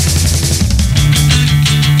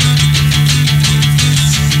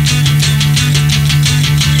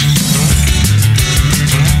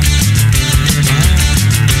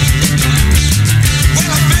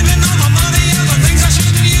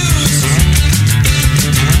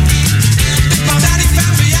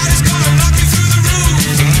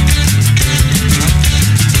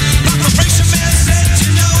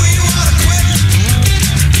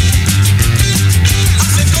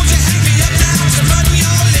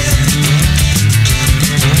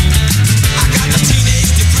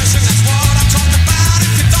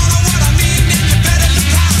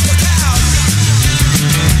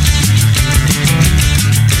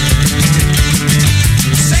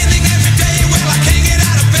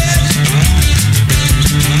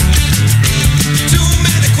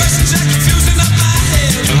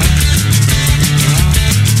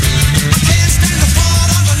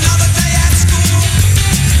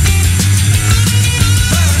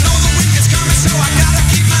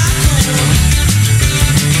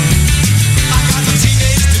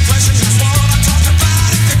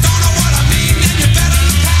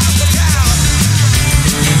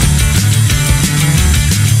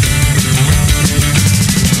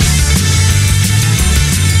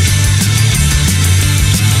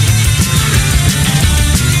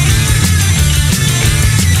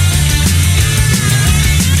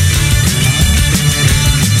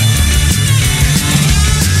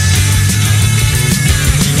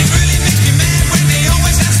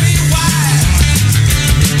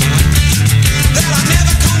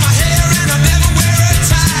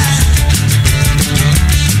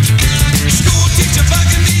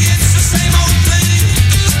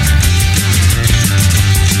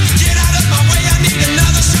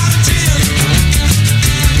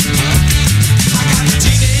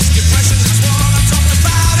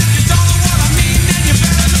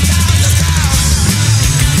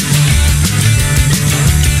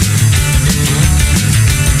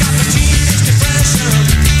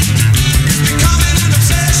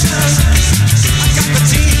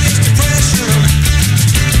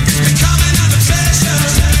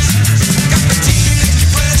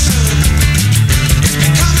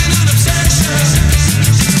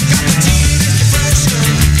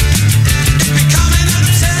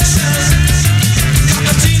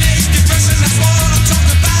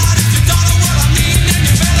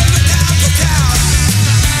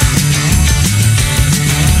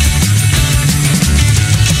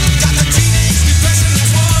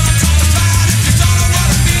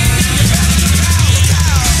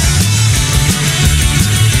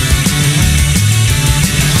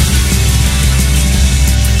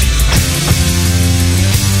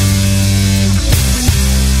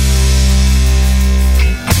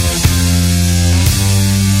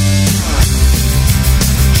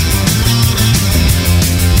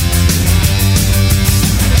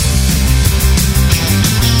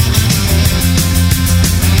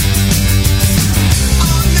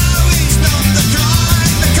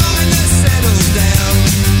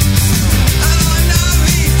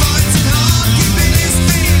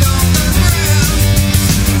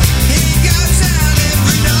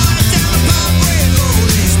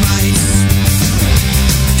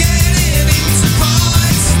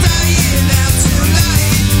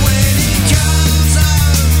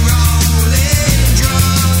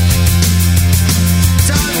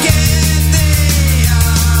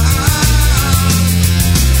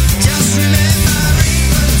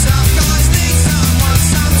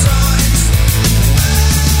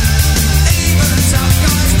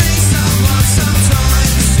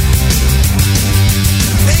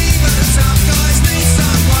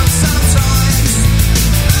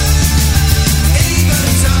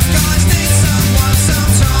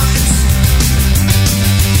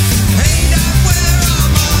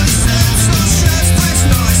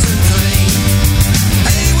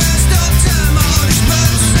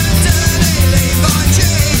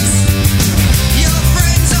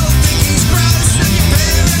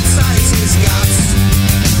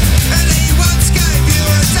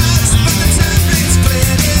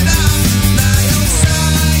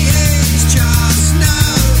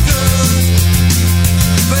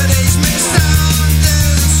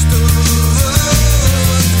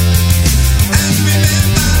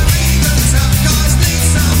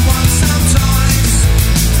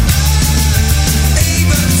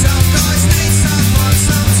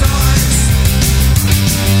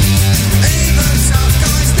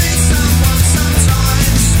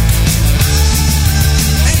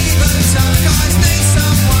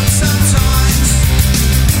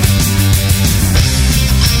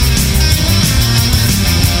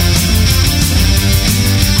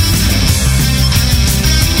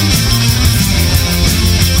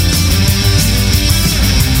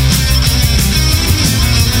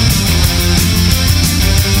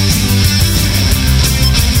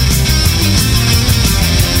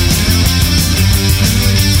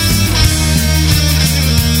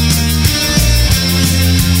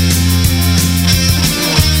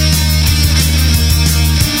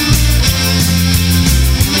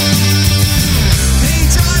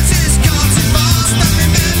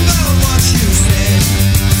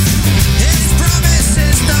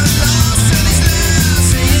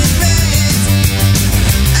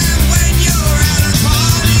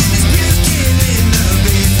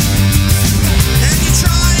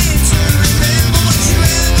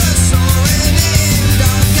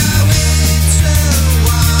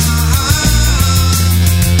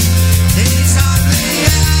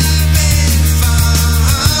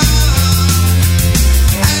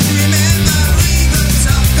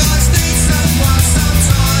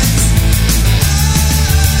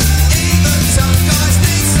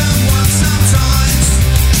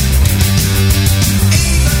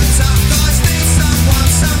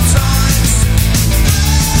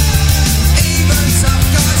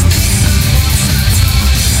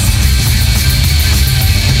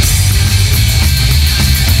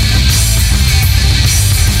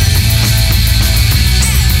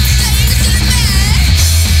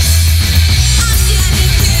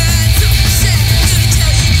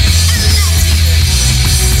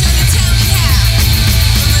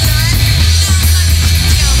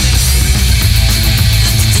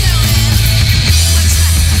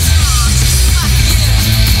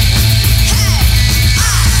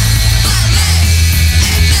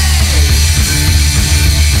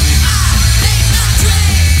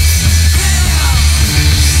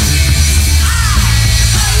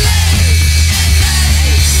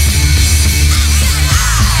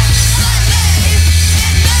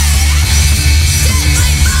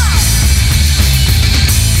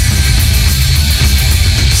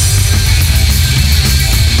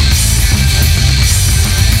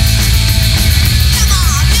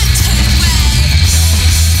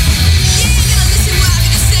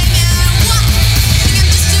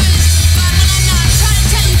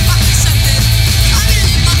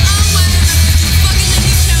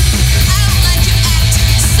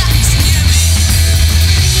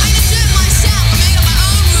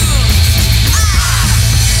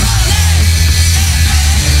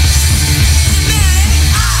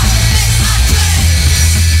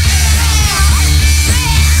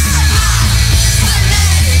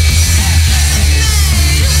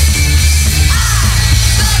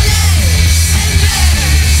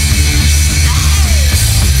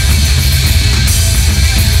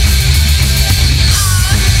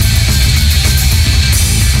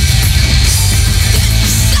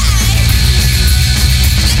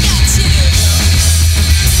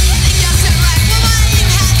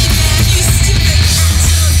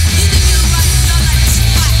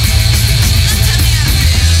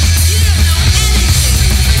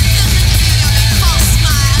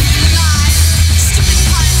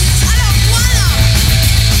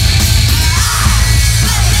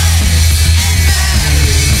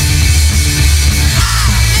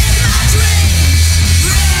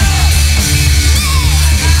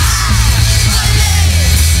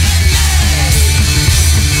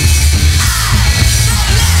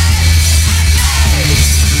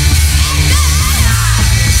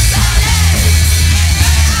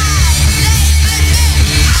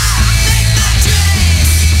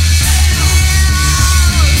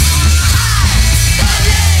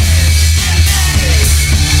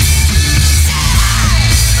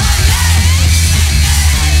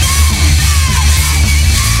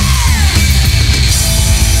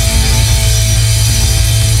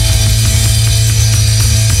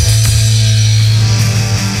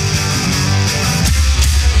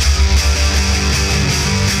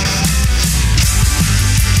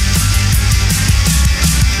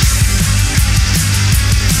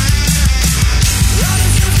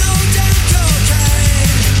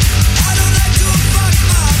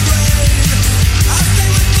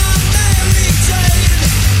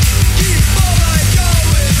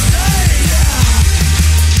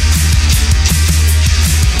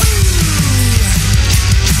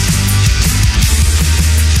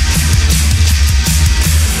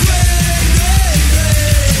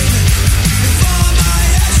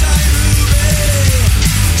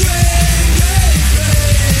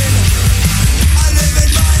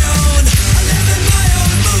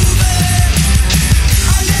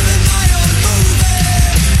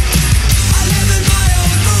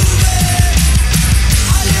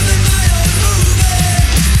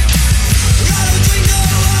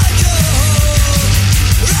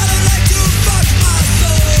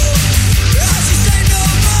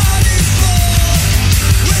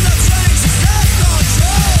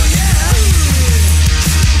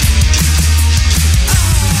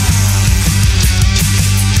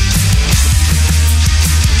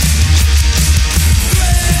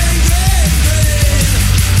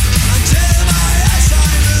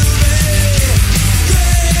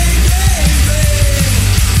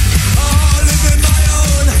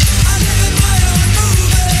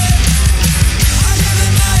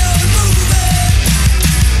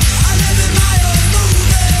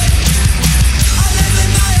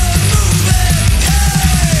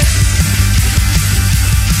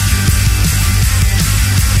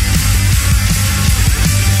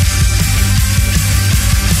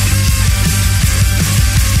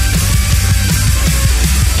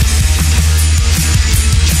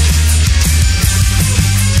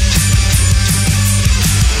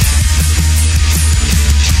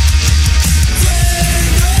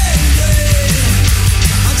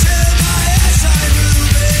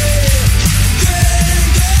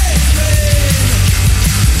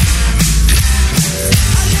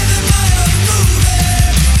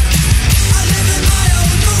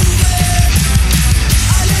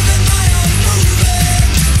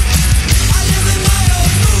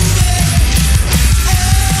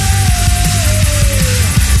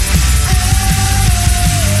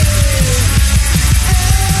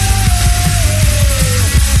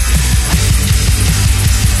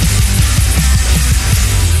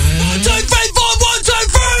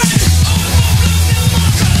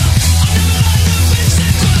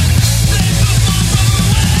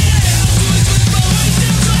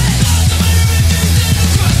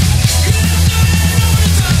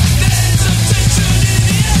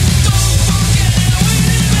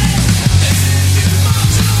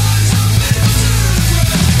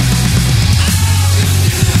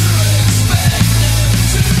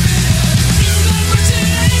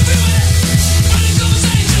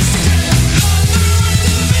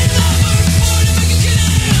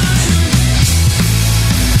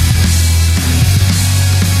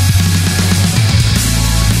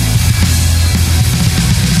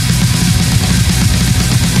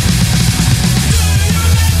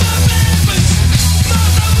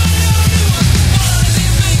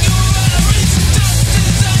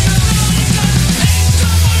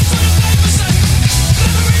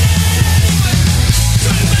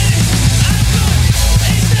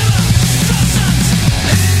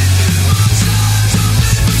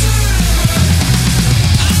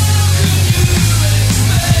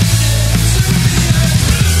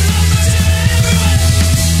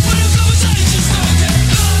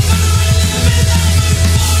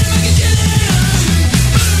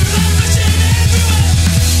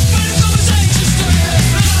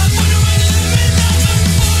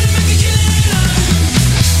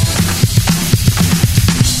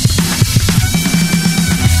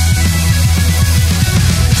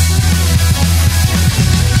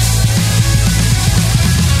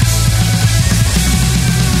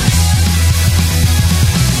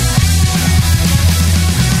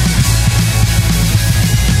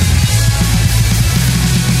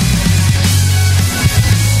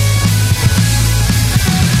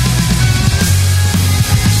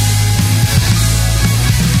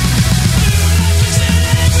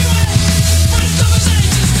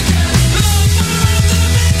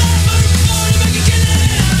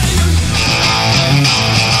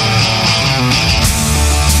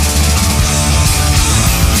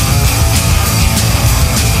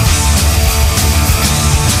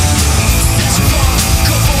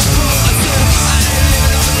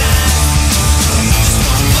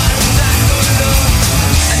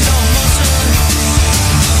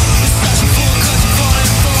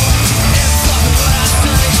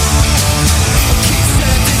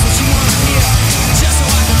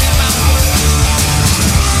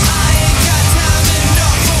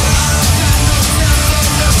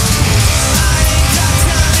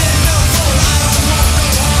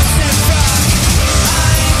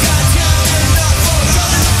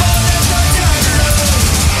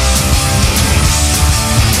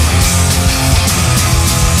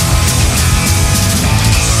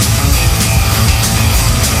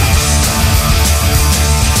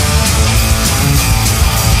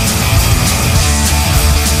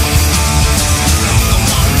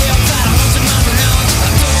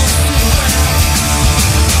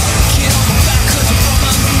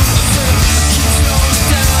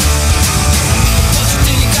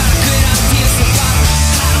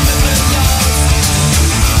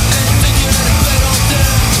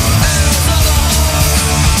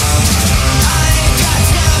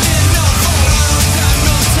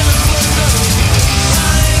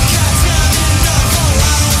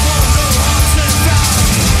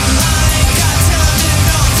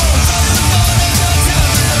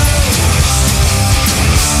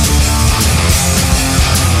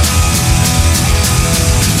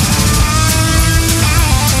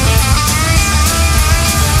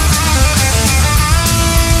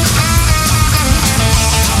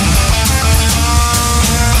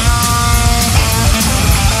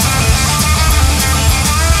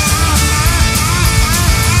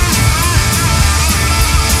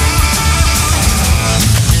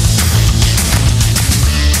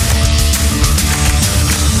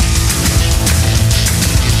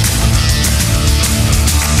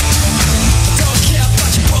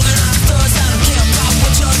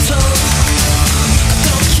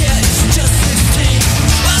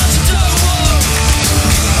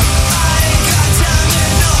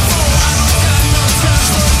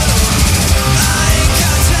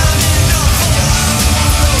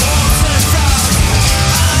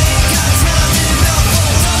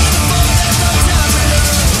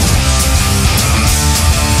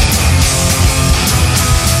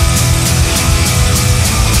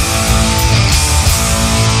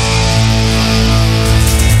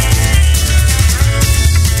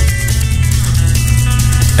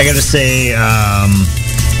 I gotta say, a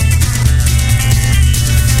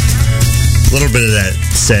little bit of that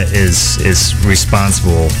set is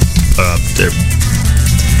responsible. Their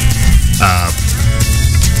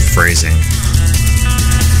phrasing.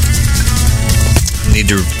 Need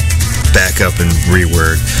to back up and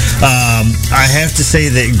reword. I have to say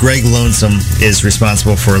that Greg Lonesome is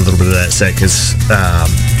responsible for a little bit of that set because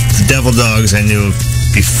the Devil Dogs I knew of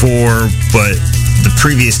before, but the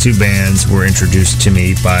previous two bands were introduced to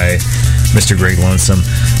me by Mr. Greg Lonesome.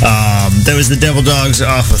 That was the Devil Dogs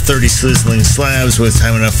off of 30 Sizzling Slabs with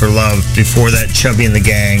Time Enough for Love. Before that, Chubby and the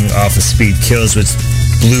Gang off of Speed Kills with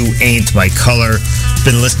Blue Ain't My Color.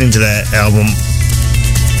 Been listening to that album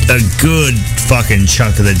a good fucking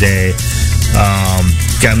chunk of the day.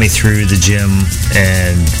 Got me through the gym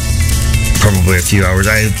and probably a few hours.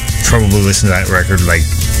 I probably listened to that record like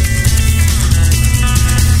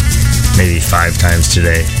maybe 5 times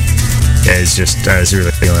today. I was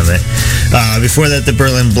really feeling it. Before that, the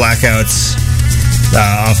Berlin Blackouts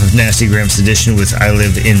off of Nasty Gramps Edition with I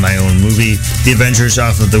Live in My Own Movie. The Avengers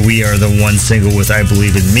off of the We Are the One single with I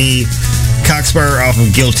Believe in Me. Cockspur off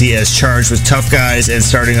of Guilty as Charged with Tough Guys. And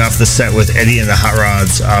starting off the set with Eddie and the Hot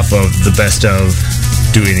Rods off of the best of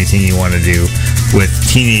Do Anything You Want to Do with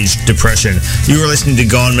Teenage Depression. You are listening to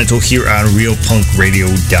Gone Mental here on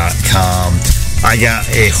RealPunkRadio.com. I got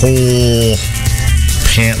a whole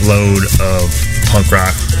pant load of punk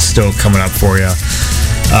rock still coming up for you.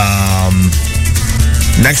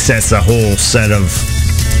 Next set's a whole set of,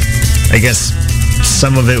 I guess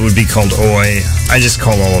some of it would be called Oi. I just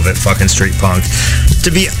call all of it fucking street punk. To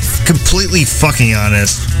be completely fucking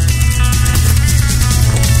honest,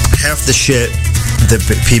 half the shit that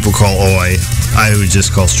people call Oi, I would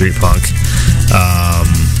just call street punk.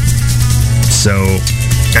 So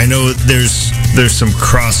I know there's some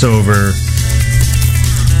crossover,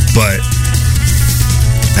 but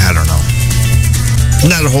I don't know.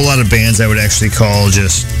 Not a whole lot of bands I would actually call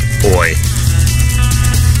just Oi.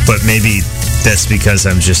 But maybe that's because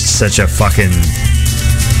I'm just such a fucking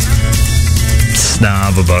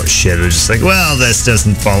snob about shit. I'm just like, well, this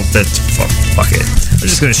doesn't fall. That's fuck it. I'm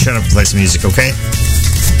just gonna shut up and play some music, okay?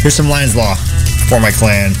 Here's some Lions Law for my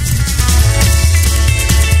clan.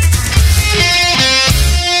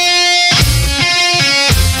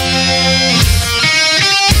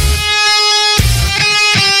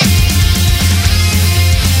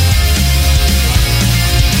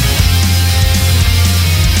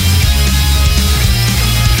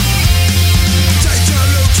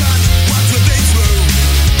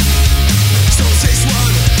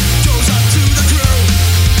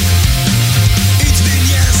 It's been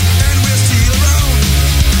years and we're still around.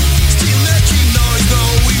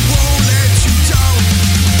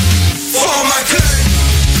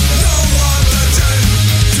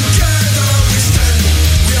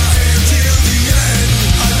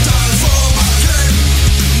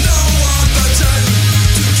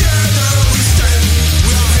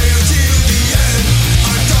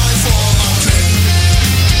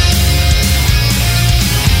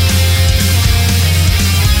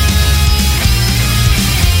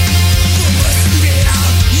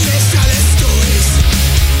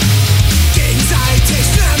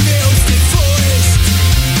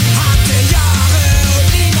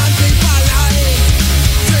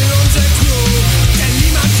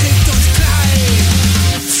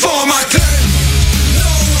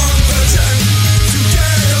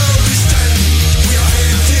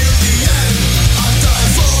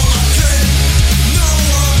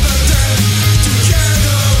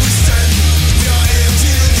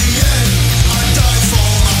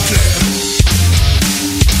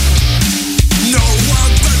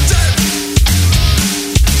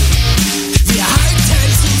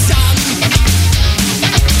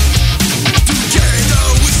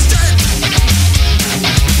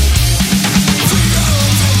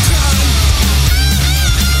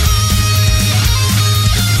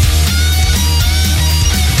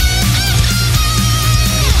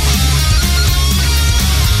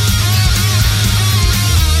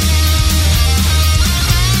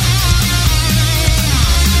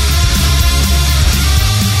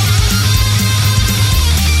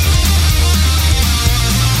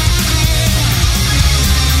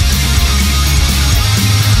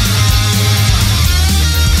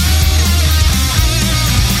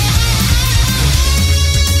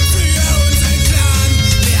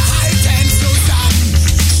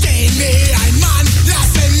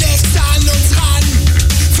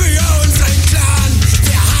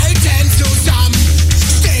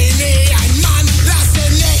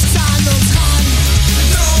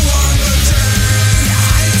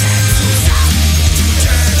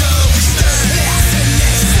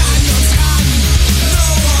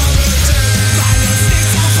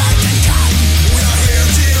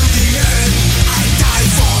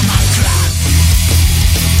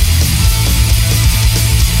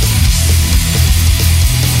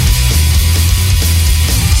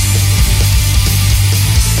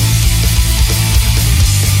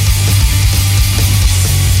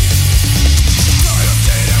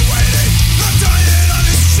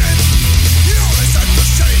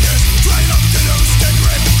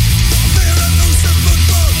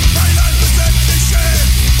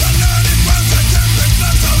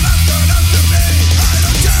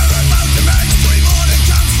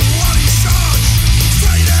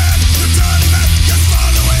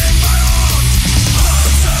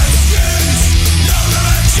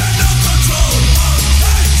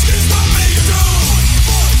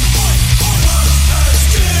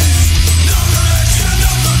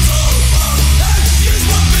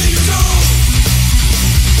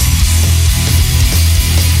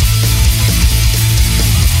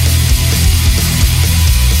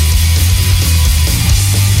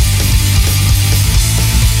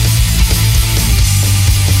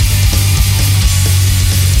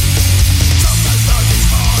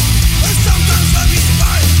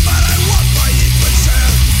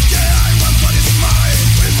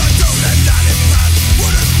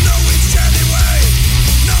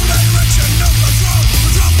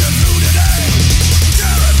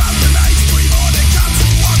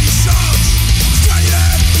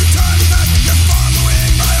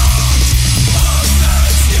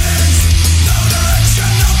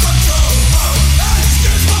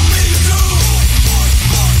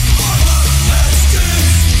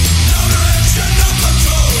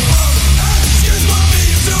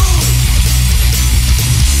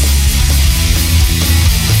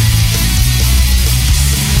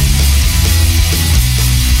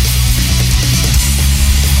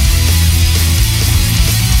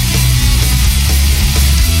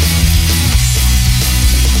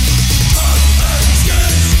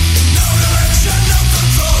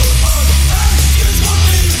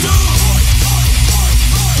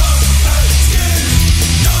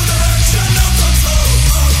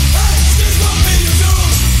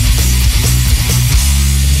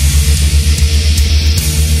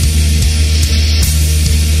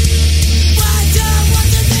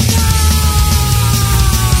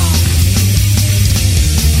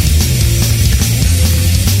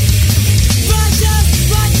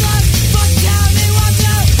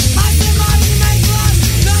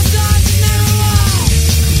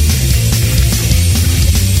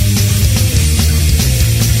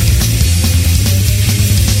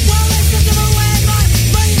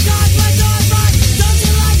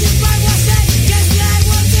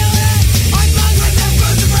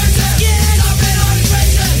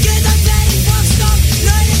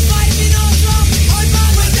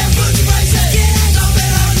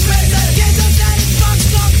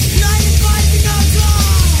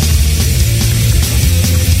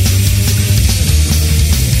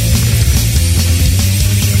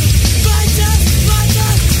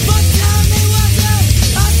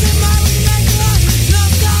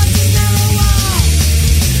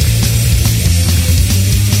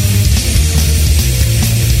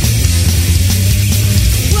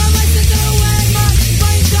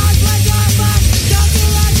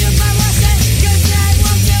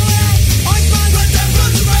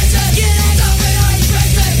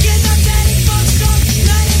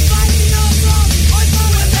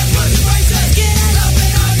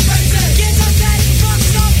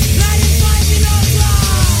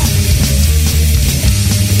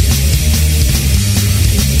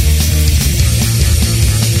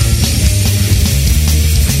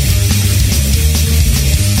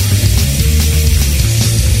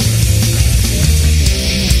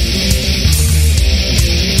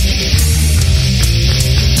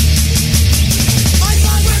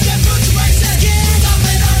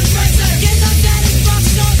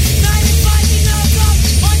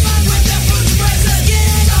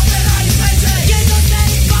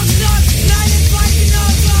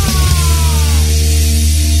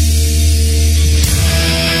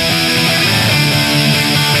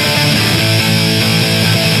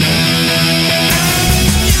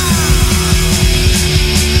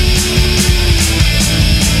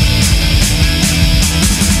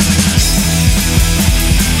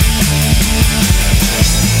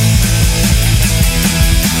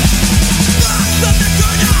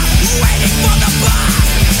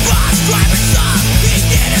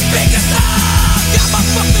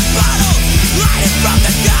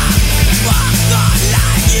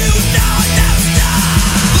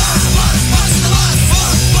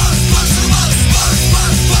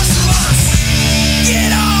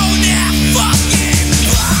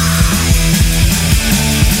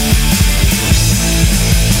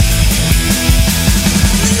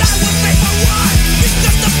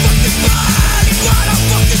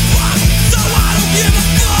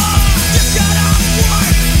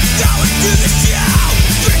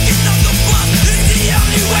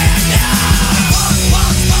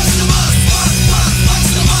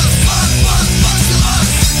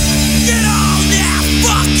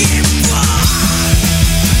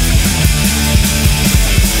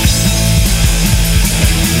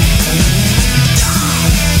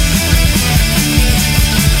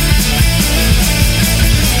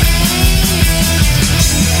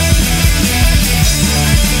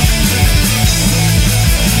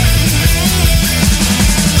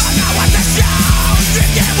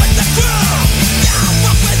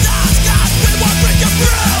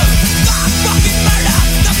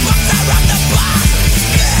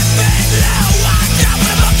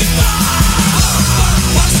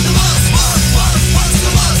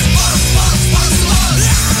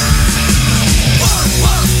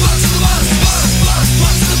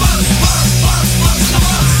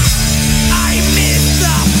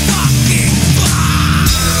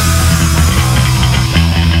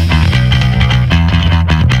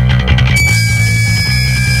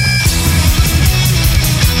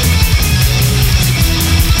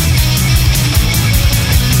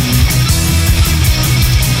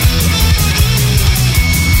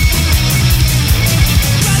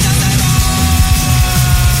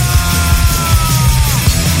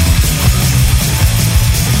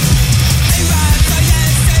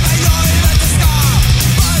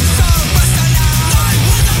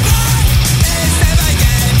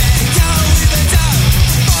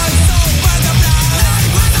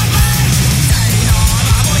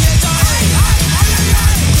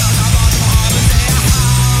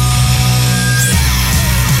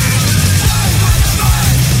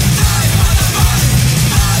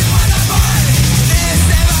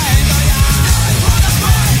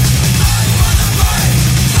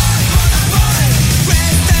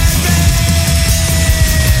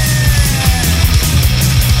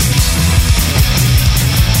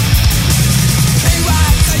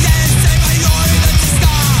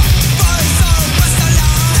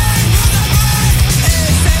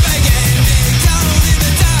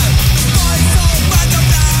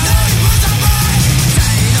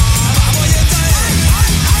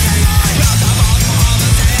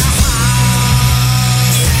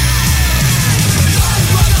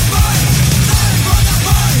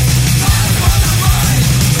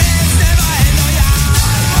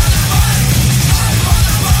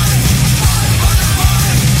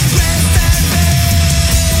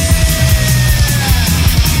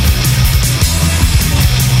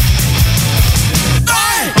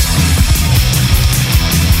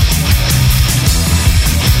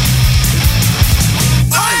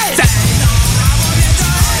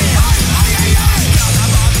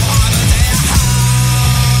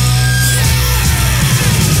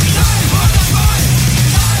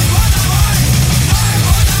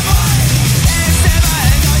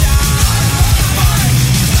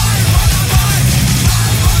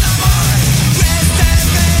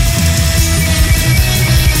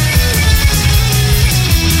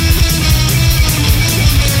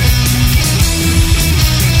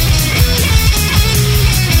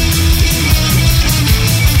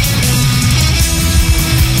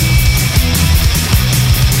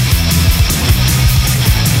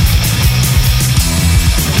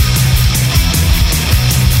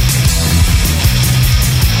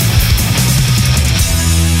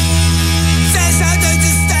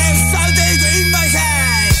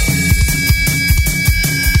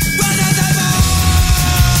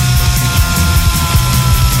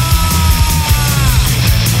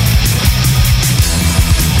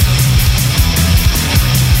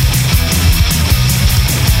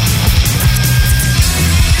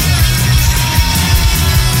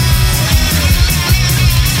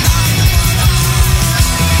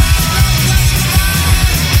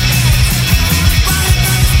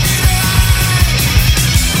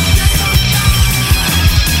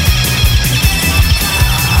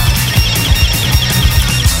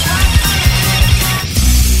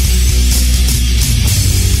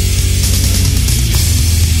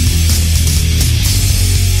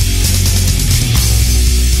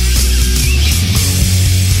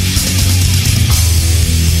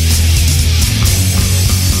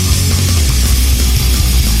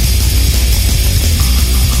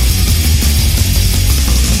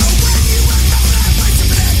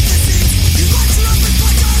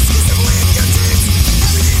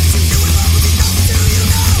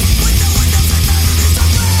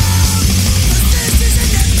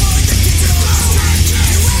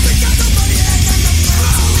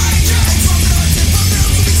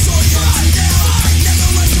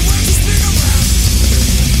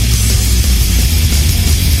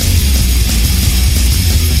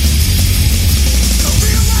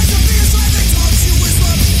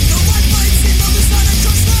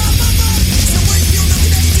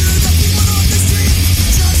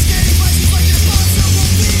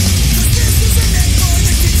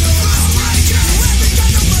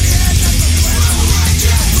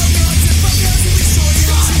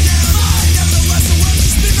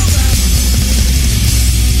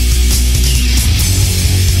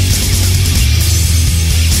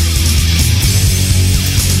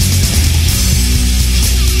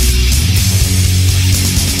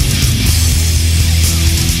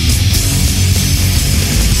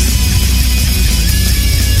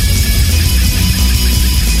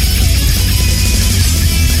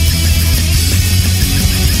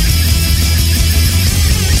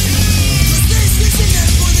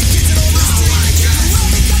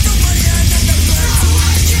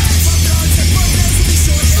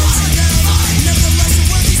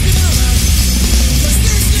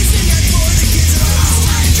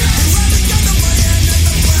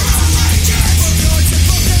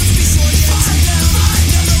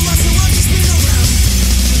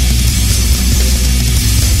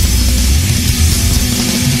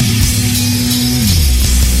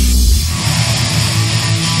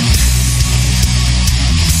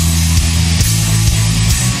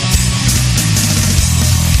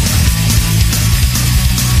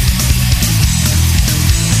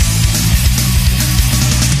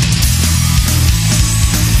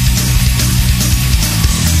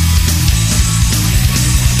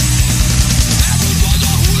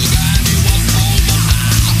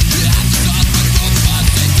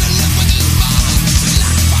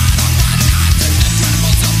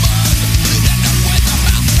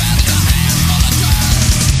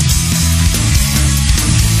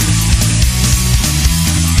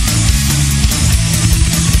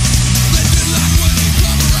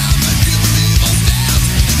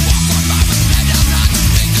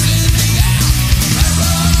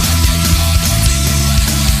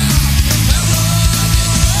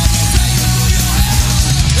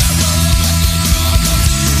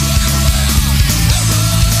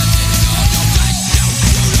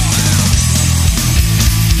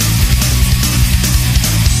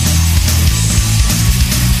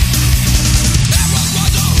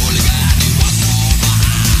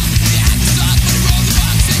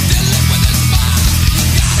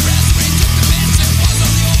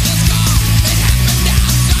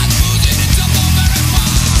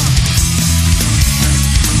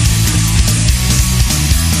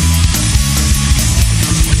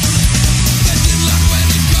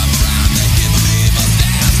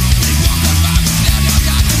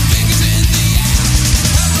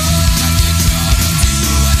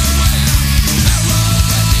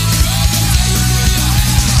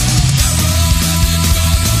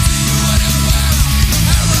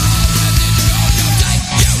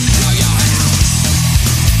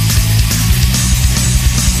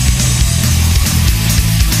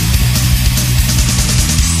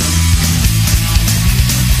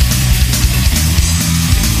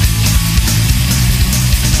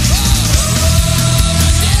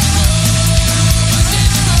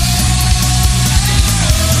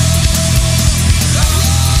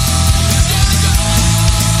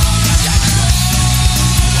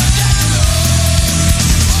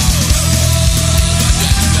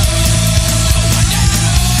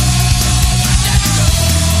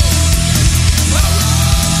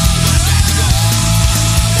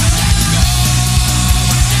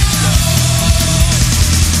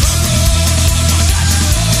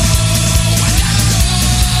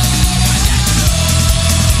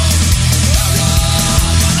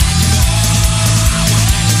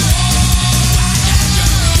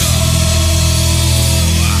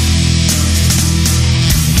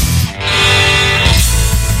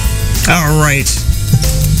 right.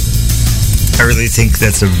 I really think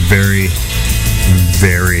that's a very,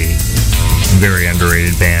 very, very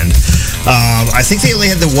underrated band. I think they only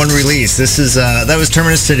had the one release. This is that was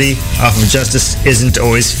Terminus City off of Justice Isn't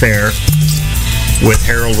Always Fair with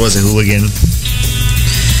Harold Was a Hooligan.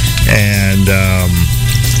 And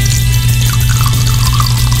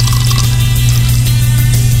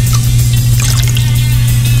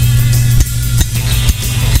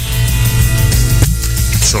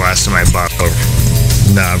it's the last of my bottle of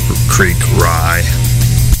Knob Creek Rye.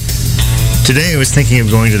 Today I was thinking of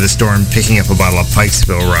going to the store and picking up a bottle of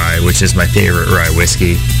Pikesville Rye, which is my favorite rye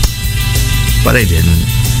whiskey, but I didn't.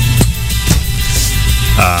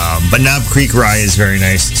 But Knob Creek Rye is very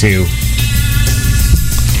nice too.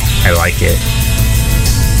 I like it.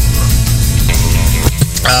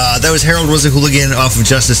 That was Harold Was a Hooligan off of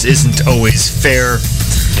Justice Isn't Always Fair.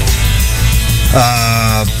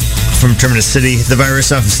 From Terminus City. The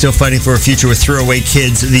Virus off of Still Fighting for a Future with Throwaway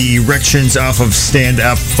Kids. The Erections off of Stand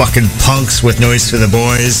Up Fucking Punks with Noise for the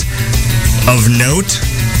Boys. Of note,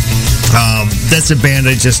 that's a band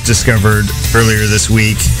I just discovered earlier this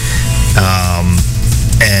week.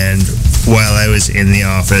 And while I was in the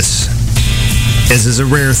office, as is a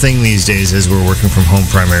rare thing these days as we're working from home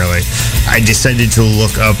primarily, I decided to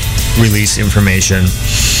look up release information.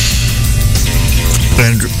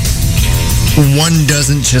 And one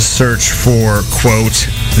doesn't just search for, quote,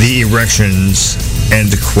 the Erections,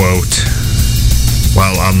 end quote,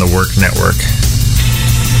 while on the work network.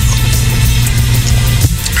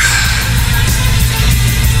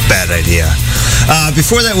 Bad idea.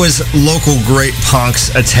 Before that was Local Great Punks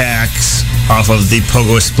Attacks off of the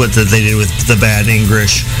Pogo split that they did with the Bad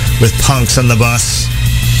English with Punks on the Bus.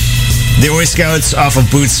 The Oi Scouts off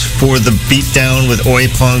of Boots for the Beatdown with Oi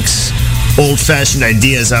Punks. Old-Fashioned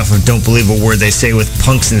Ideas off of Don't Believe a Word They Say with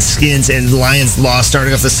Punks and Skins. And Lion's Law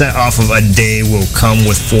starting off the set off of A Day Will Come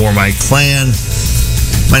with For My Clan.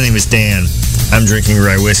 My name is Dan. I'm drinking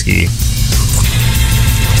rye whiskey.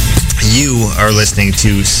 You are listening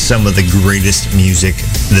to some of the greatest music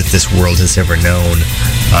that this world has ever known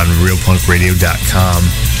on realpunkradio.com.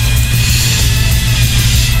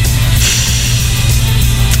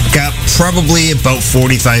 Got probably about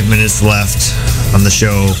 45 minutes left on the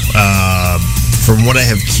show. From what I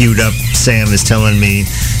have queued up, Sam is telling me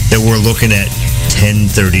that we're looking at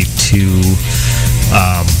 10:32.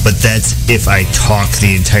 But that's if I talk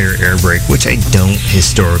the entire air break, which I don't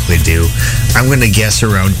historically do. I'm going to guess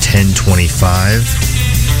around 10:25,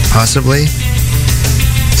 possibly.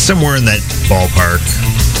 Somewhere in that ballpark.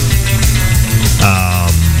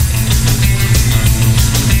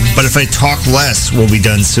 But if I talk less, we'll be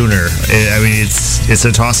done sooner. I mean, it's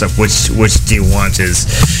a toss-up. Which do you want?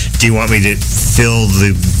 Do you want me to fill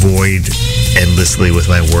the void endlessly with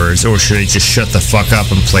my words, or should I just shut the fuck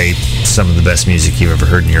up and play some of the best music you've ever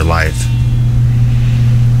heard in your life?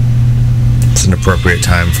 It's an appropriate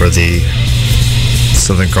time for the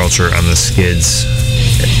Southern Culture on the Skids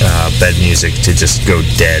bed music to just go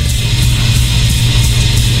dead.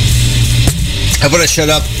 How about I shut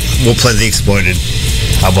up? We'll play The Exploited.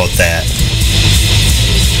 How about that? I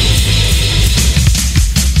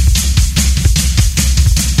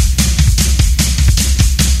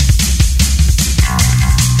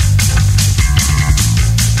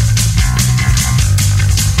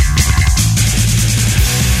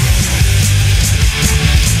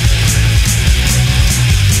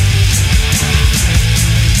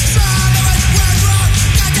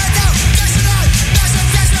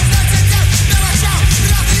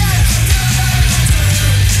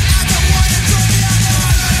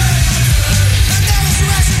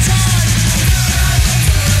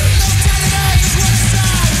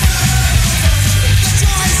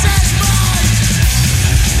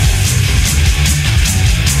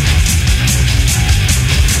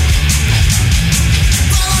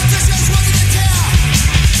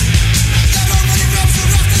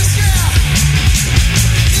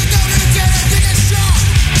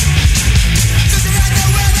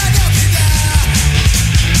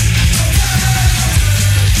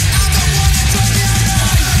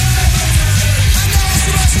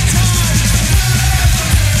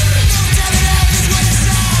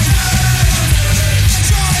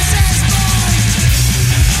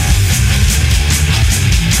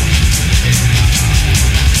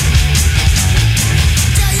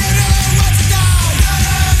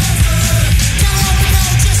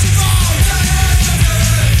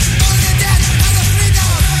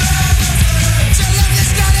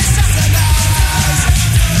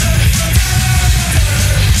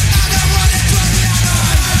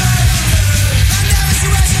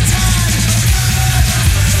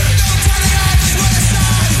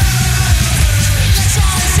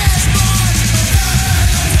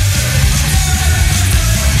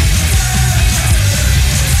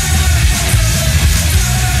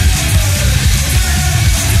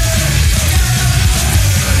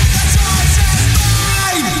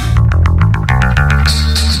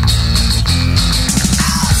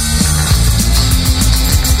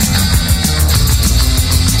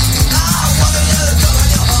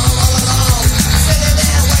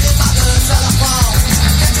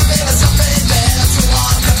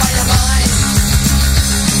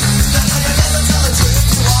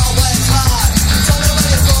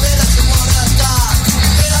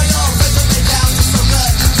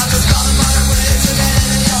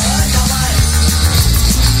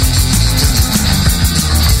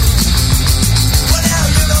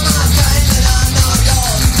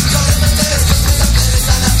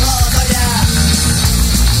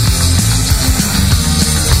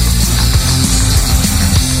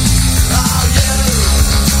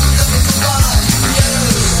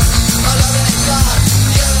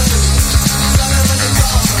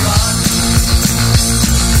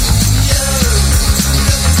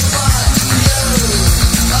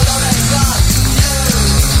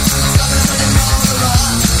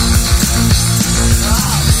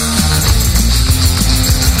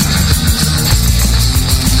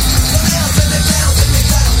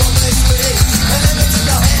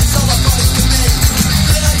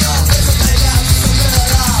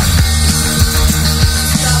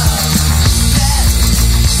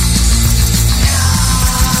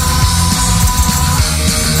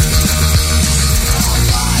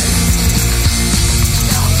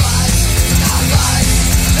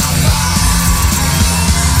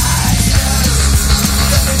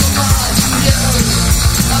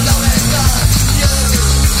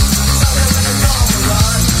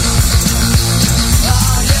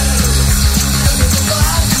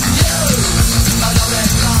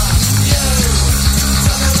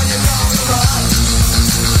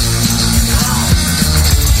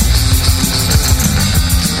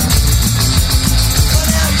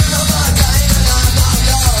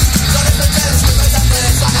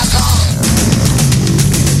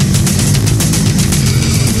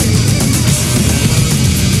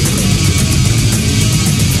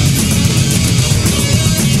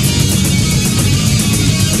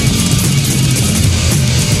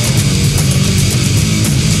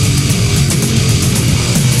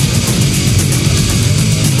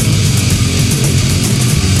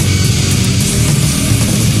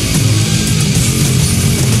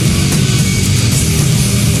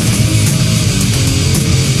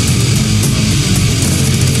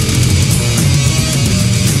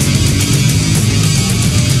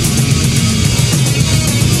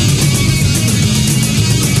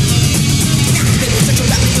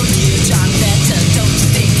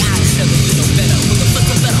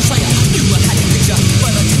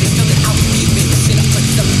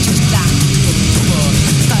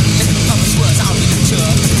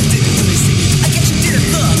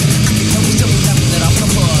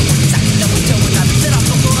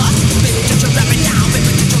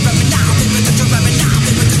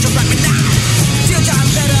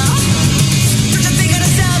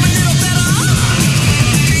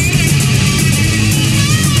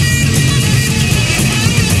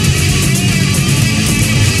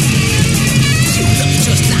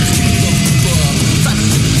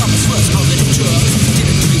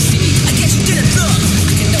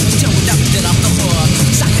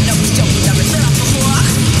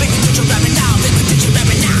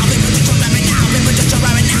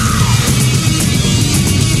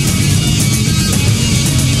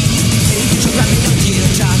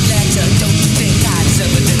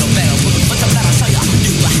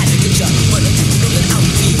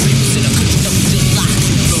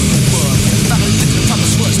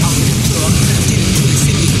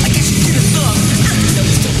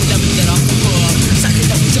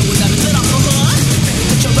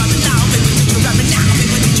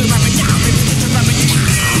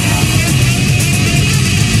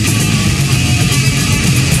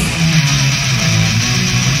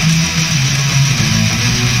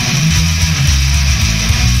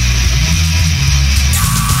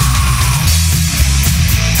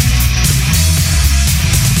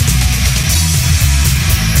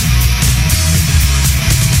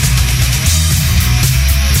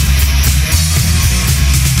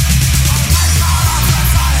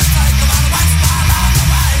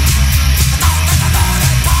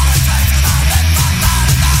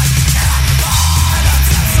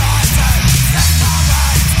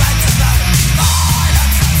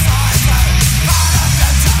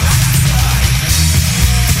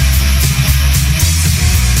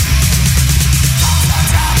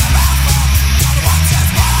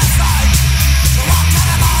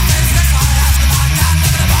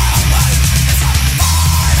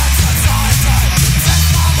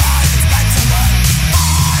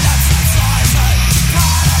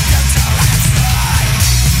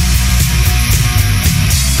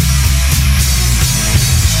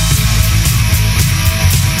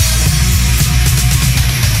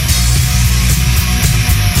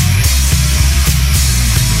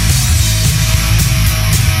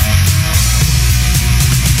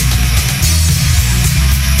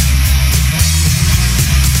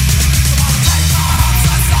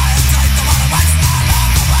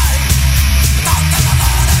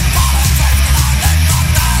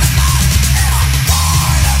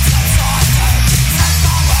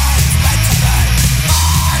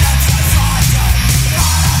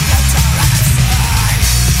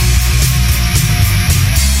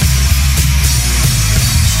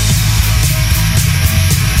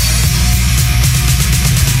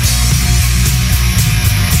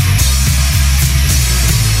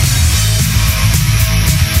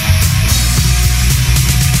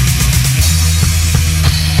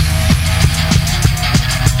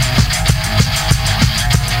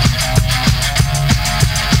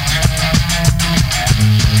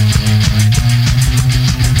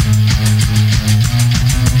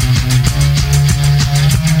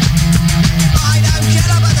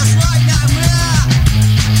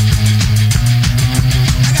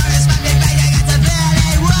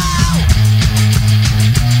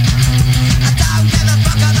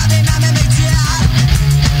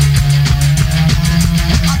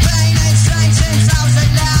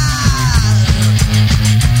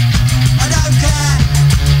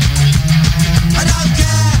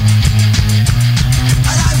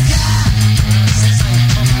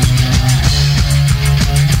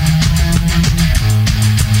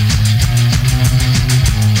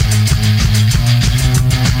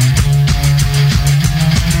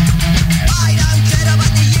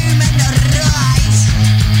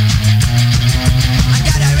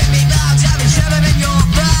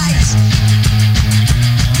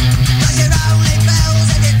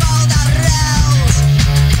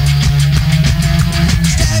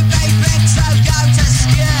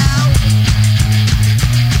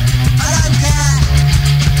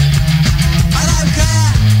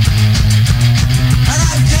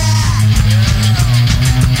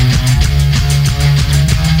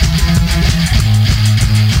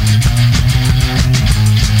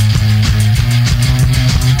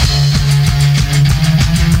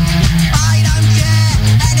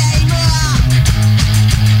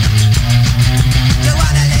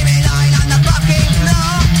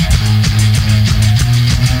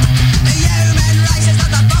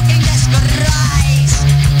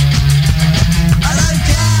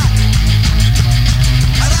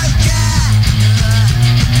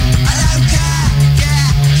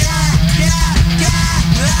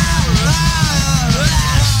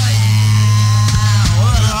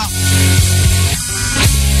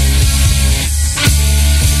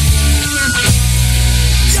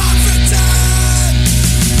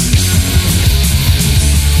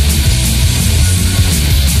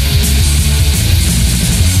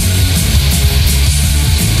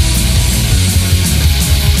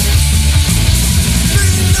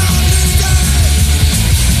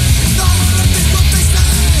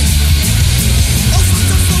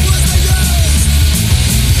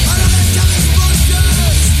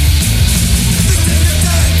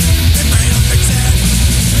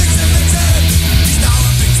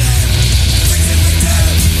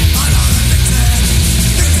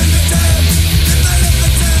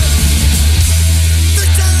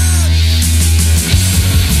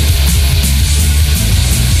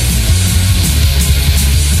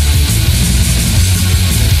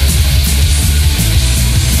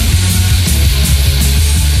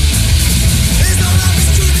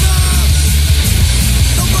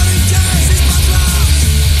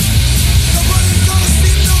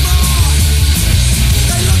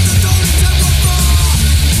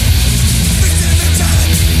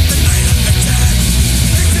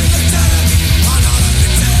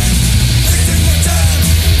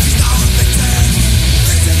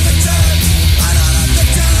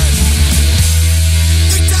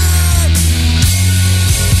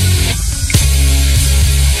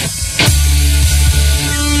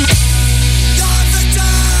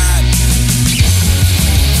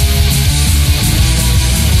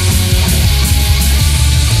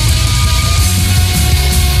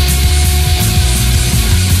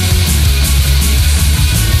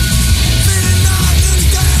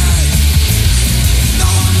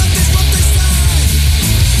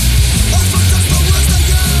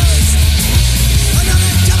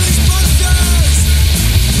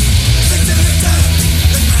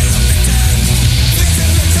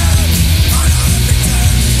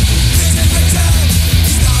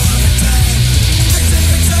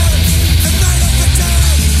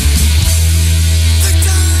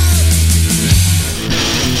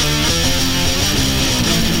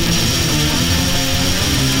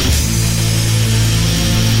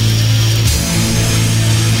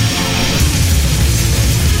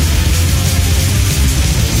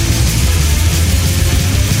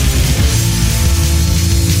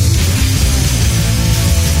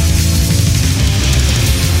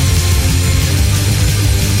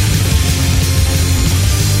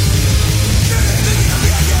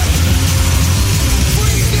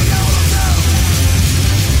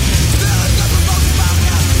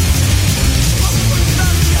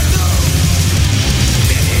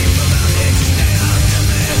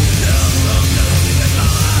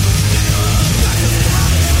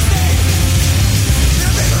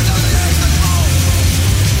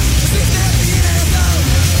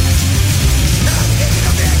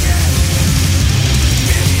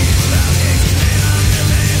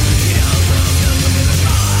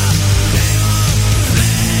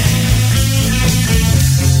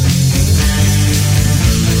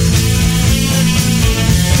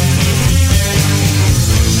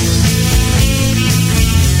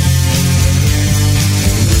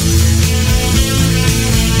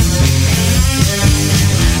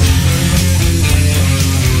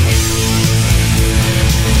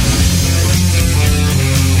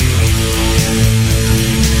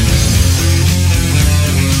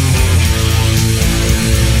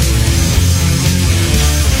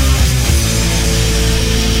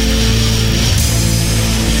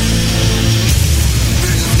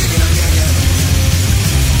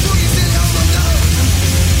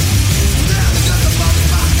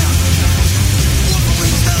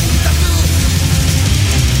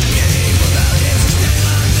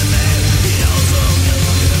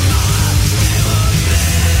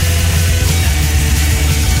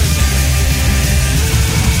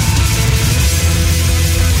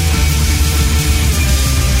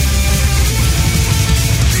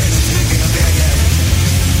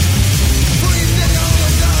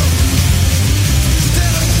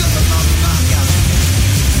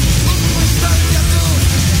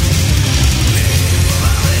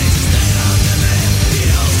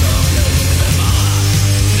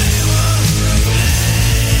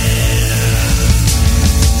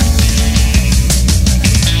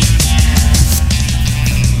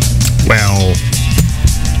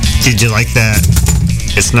Did you like that?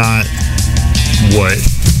 It's not what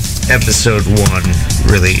episode 1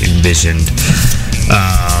 really envisioned.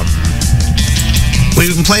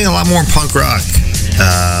 We've been playing a lot more punk rock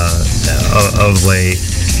of late,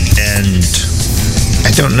 and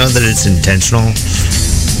I don't know that it's intentional,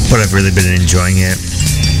 but I've really been enjoying it.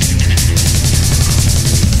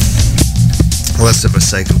 Less of a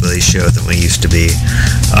psychobilly show than we used to be.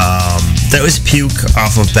 That was Puke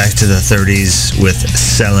off of Back to the 30s with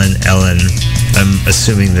Selin Ellen. I'm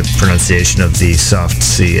assuming the pronunciation of the soft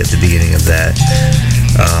C at the beginning of that.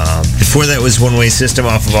 Before that was One Way System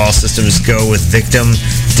off of All Systems Go with Victim.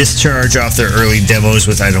 Discharge off their early demos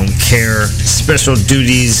with I Don't Care. Special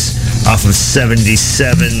Duties off of 77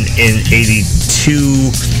 in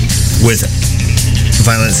 82 with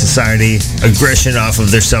Violent Society. Aggression off of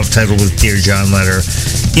their self-titled with Dear John letter.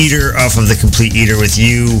 Eater off of The Complete Eater with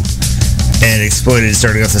You. And Exploited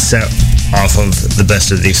starting off the set off of The Best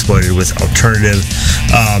of the Exploited with Alternative.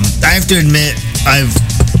 I have to admit, I've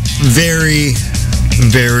very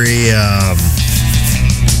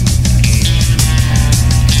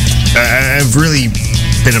I've really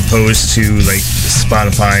been opposed to like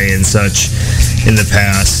Spotify and such in the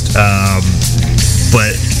past,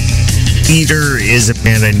 but Eater is a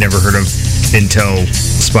band I'd never heard of until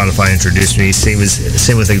Spotify introduced me. Same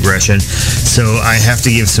with Aggression. So I have to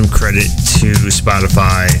give some credit to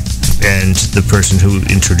Spotify and the person who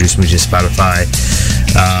introduced me to Spotify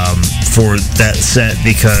for that set,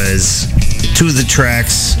 because 2 of the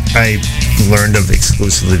tracks I learned of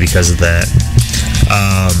exclusively because of that.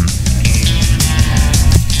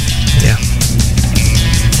 Yeah.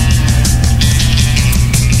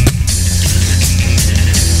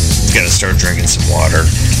 Gotta start drinking some water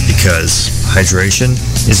because hydration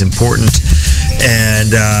is important.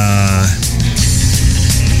 And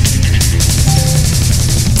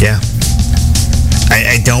yeah,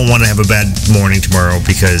 I don't want to have a bad morning tomorrow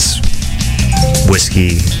because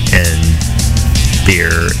whiskey and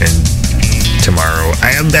beer and tomorrow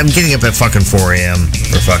I'm getting up at fucking 4 a.m.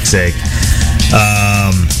 for fuck's sake.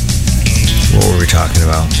 What were we talking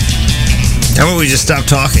about? How about we just stop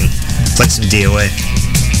talking, play some DOA?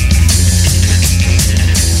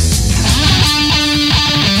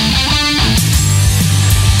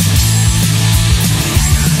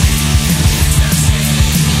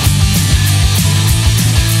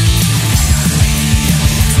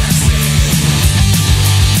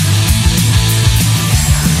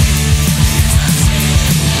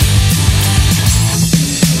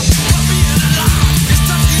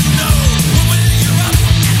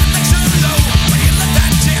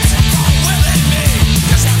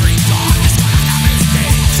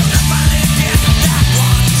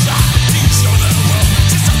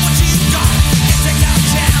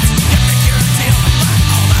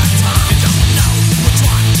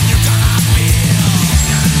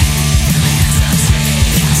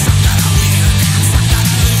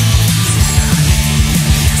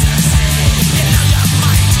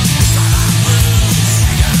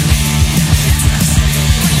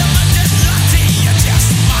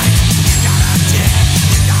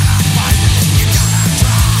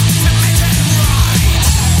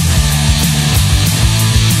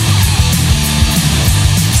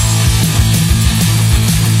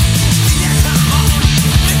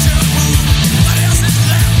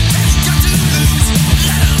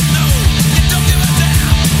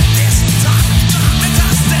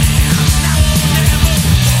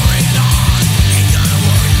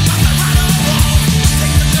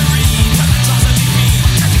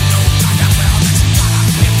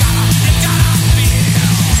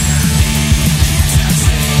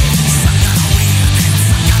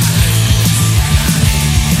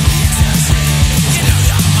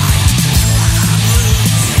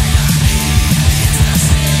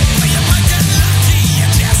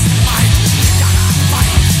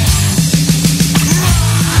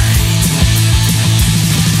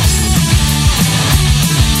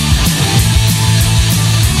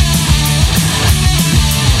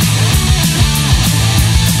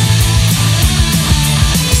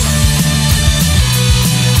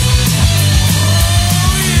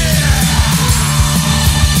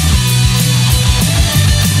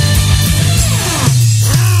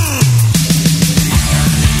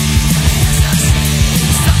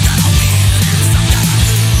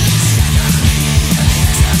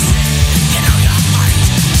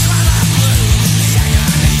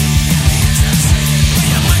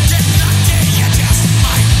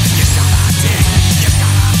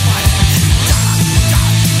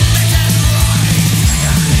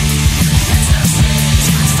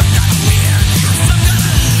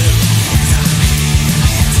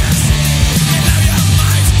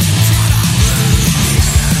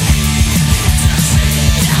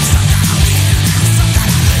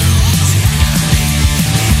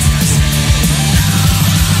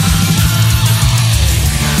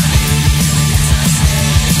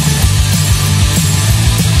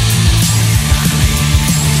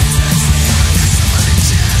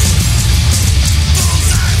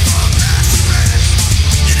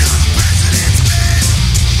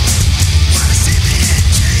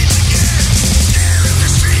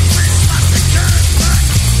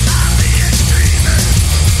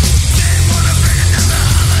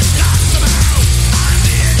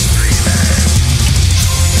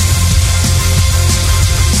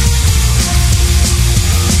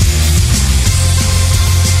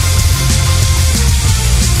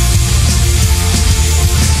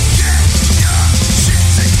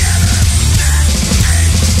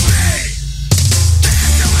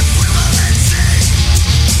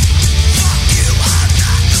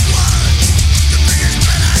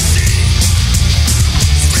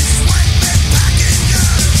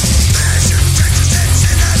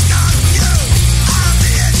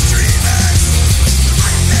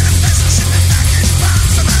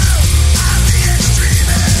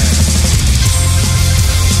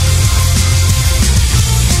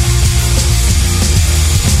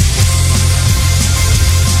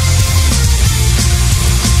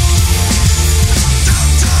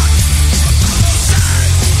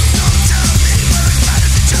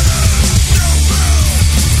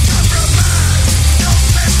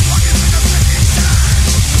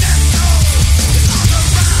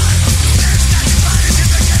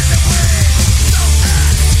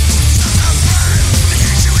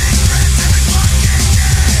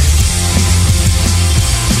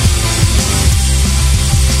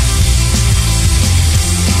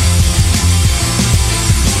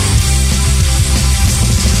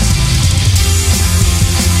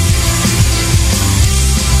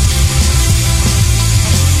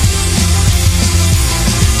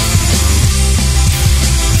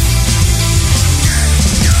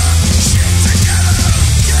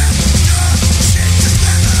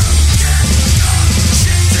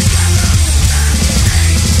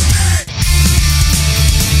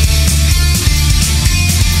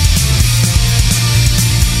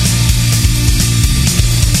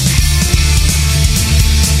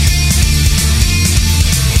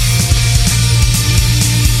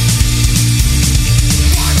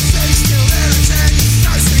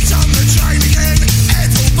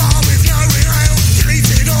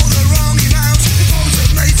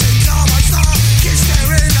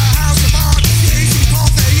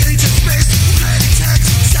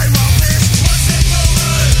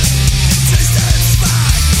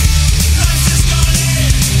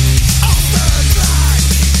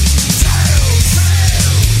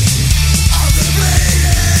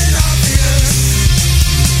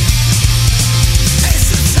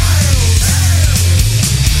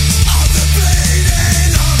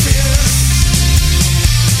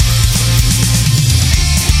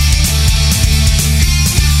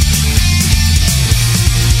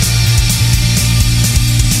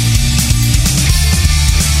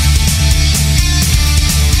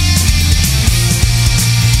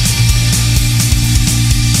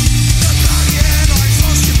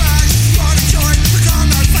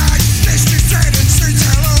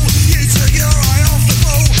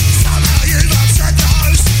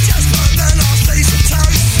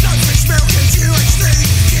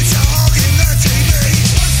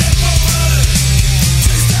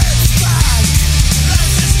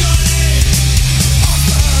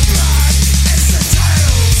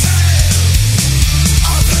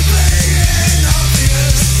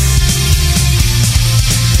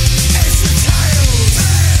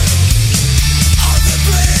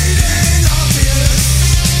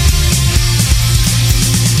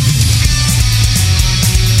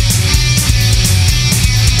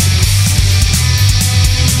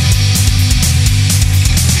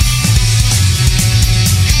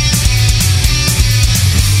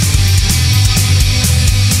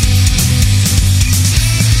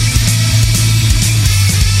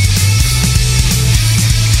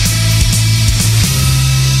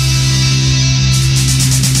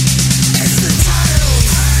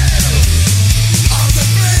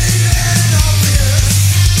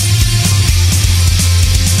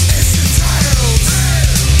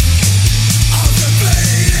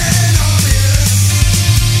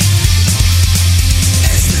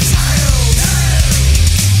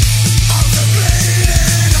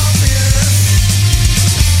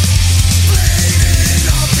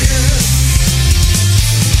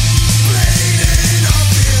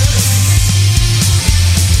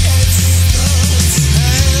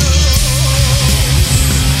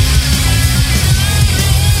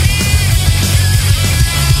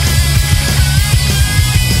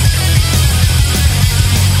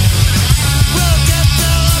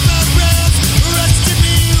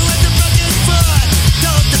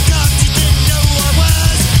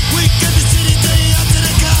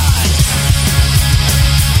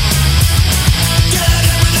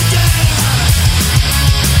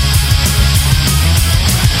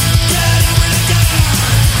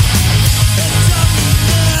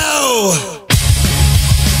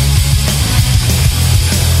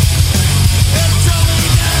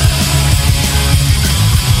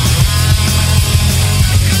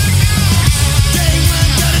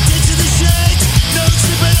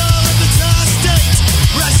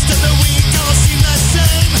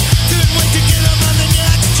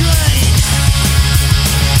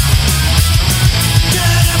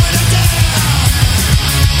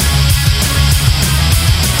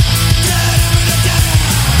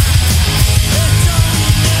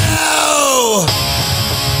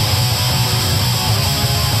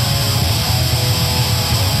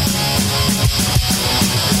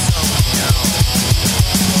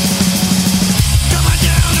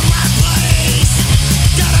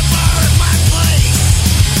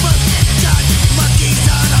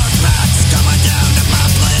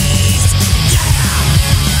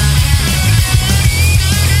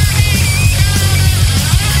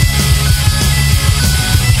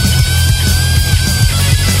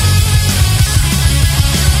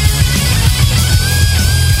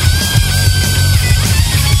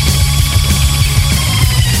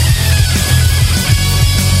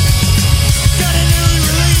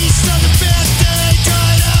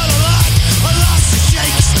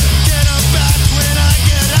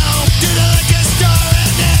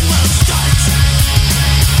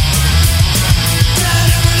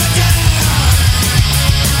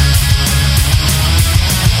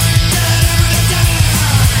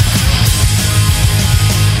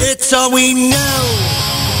 that's all we know.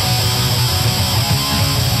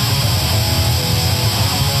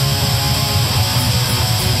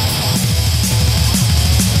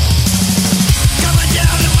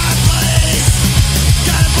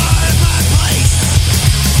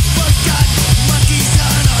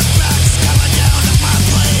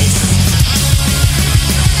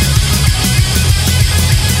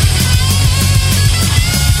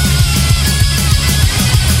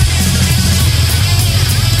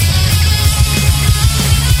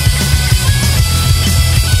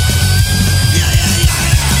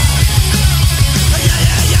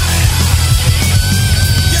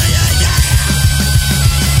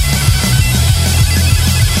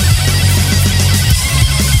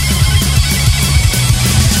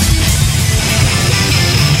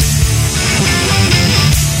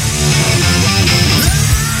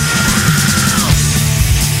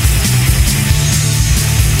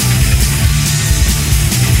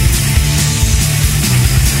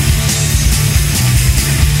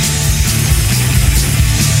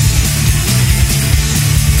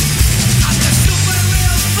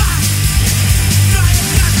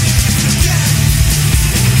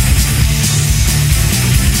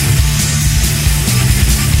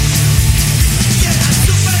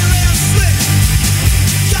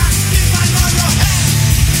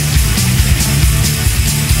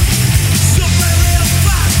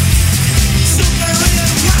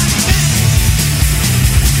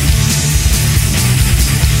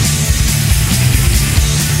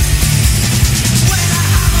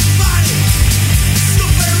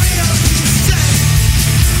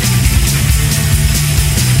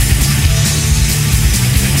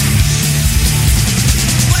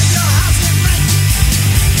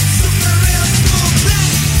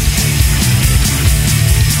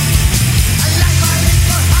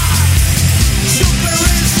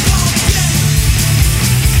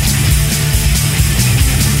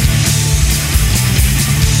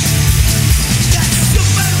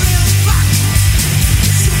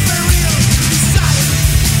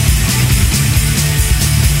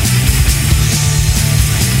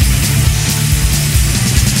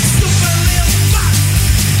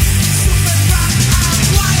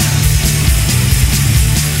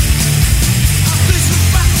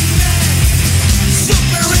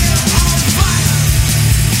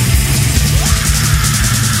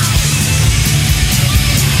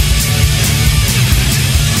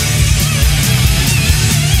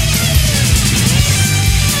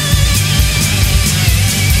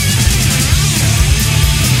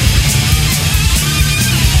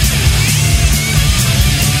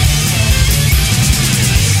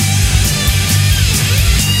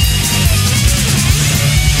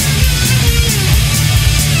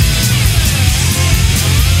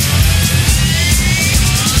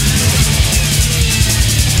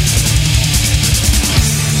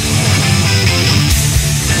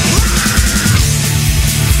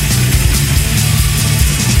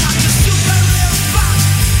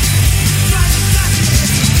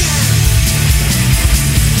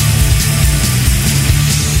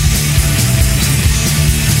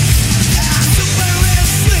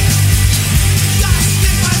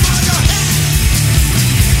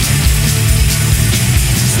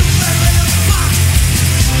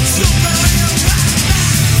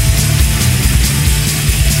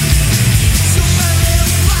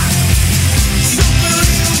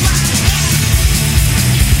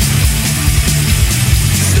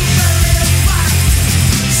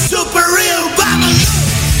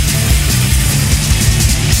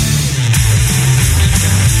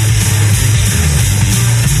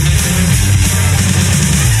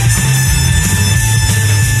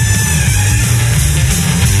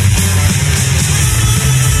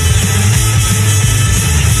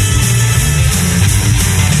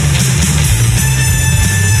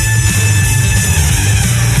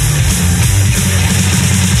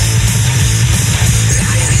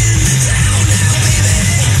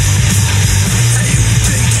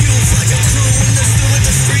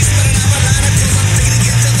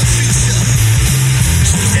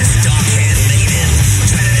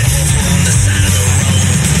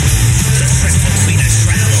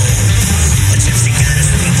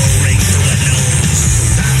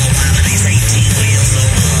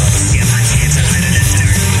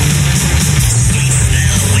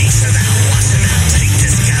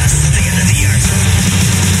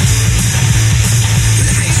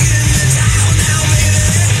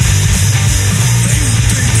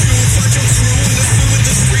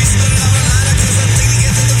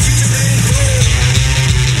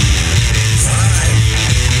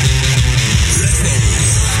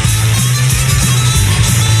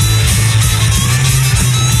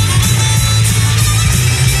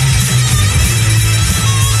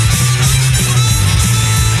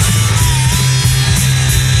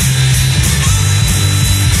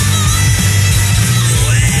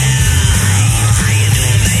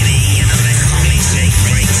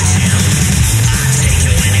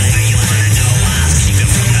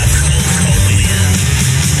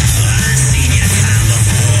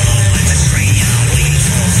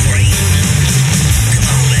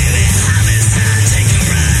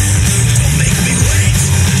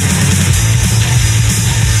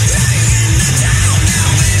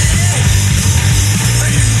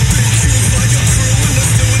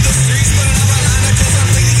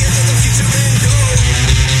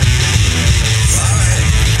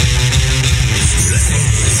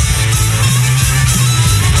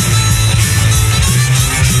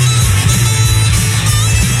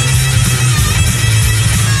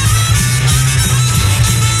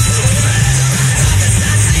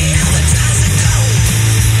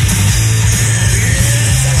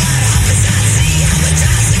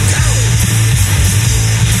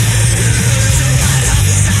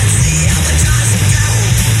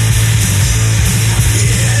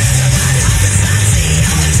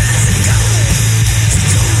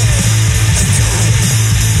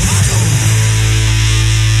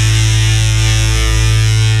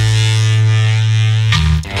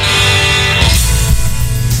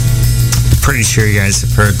 pretty sure you guys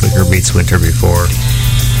have heard Liquor Beats Winter before.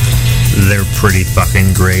 They're pretty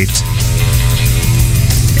fucking great.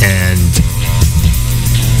 And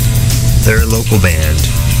they're a local band,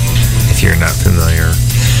 if you're not familiar.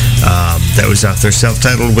 That was off their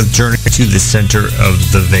self-titled with Journey to the Center of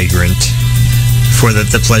the Vagrant. Before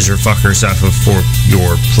that, the Pleasure Fuckers off of For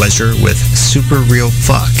Your Pleasure with Super Real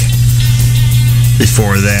Fuck.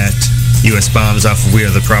 Before that, US Bombs off of We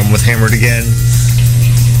Are the Problem with Hammered Again.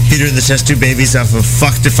 Peter and the Test Tube Babies off of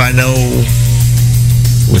Fucked If I Know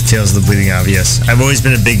with Tales of the Bleeding Obvious. I've always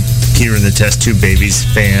been a big Peter and the Test Tube Babies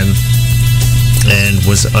fan and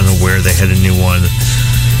was unaware they had a new one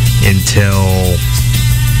until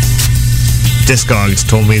Discogs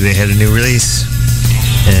told me they had a new release,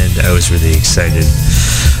 and I was really excited.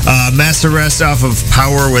 Mass Arrest off of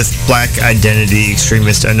Power with Black Identity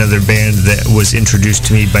Extremist, another band that was introduced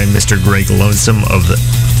to me by Mr. Greg Lonesome of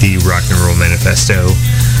the Rock and Roll Manifesto.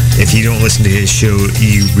 If you don't listen to his show,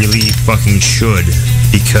 you really fucking should,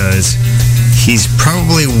 because he's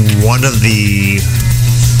probably one of the,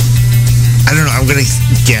 I don't know, I'm going to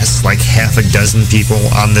guess like half a dozen people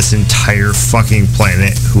on this entire fucking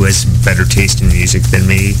planet who has better taste in music than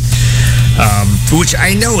me. Which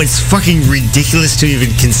I know it's fucking ridiculous to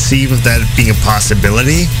even conceive of that being a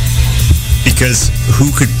possibility, because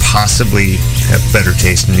who could possibly have better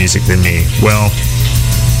taste in music than me? Well,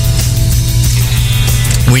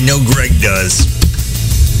 we know Greg does.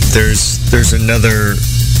 There's another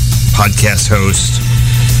podcast host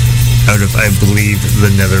out of, I believe,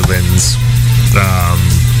 the Netherlands.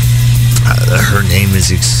 Her name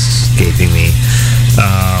is escaping me.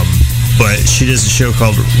 But she does a show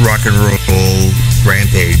called Rock and Roll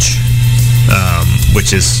Rampage,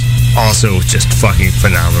 which is also just fucking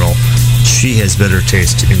phenomenal. She has better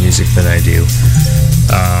taste in music than I do.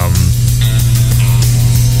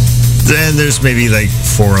 Then there's maybe like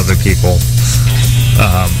 4 other people.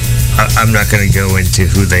 I'm not going to go into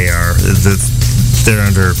who they are. They're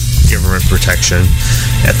under government protection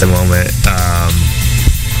at the moment.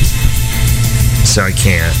 So I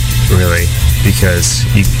can't really, because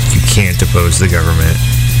you can't oppose the government,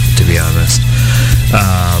 to be honest.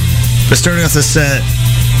 But starting off the set,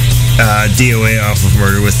 DOA off of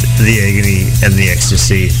Murder with the Agony and the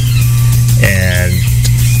Ecstasy. And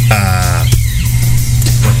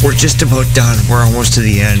we're just about done. We're almost to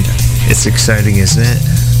the end. It's exciting, isn't it?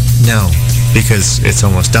 No, because it's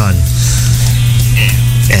almost done.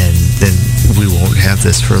 And then we won't have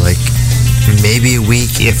this for like maybe a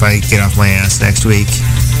week if I get off my ass next week.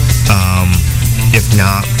 If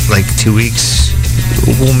not, like 2 weeks,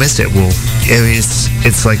 we'll miss it.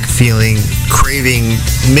 It's like craving,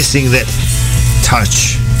 missing that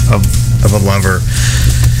touch of a lover,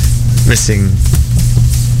 missing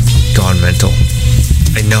Gone Mental.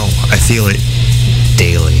 I know, I feel it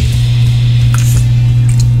daily.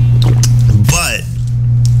 But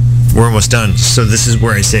we're almost done. So this is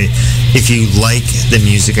where I say, if you like the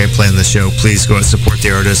music I play on the show, please go out and support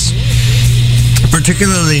the artists.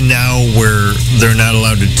 Particularly now where they're not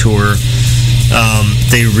allowed to tour.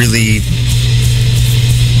 They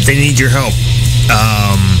need your help.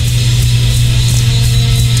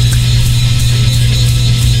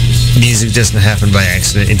 Music doesn't happen by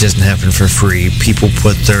accident. It doesn't happen for free. People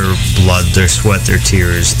put their blood, their sweat, their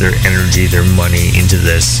tears, their energy, their money into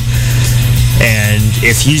this. And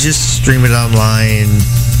if you just stream it online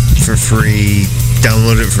for free,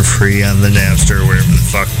 download it for free on the Napster or whatever the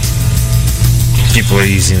fuck people are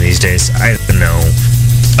using these days, I don't know.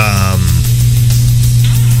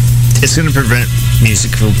 It's going to prevent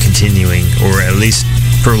music from continuing, or at least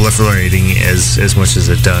proliferating as much as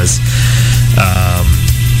it does.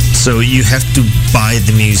 So you have to buy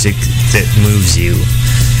the music that moves you.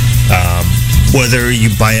 Whether you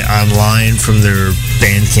buy it online from their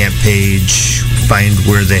Bandcamp page, find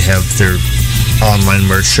where they have their online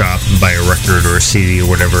merch shop and buy a record or a CD or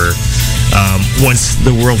whatever. Once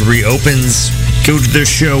the world reopens, go to their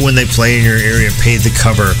show when they play in your area, pay the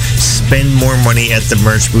cover, spend more money at the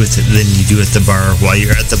merch booth than you do at the bar. While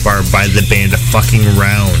you're at the bar, buy the band a fucking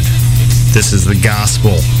round. This is the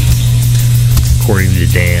gospel, according to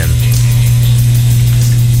Dan.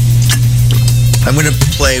 I'm going to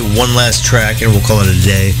play one last track and we'll call it a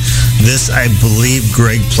day. This, I believe,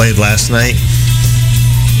 Greg played last night.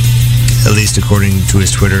 At least according to his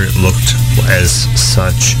Twitter, it looked as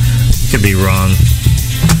such. Could be wrong.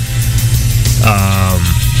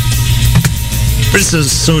 But it's a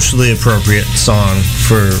socially appropriate song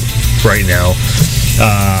for right now.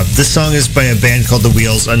 This song is by a band called The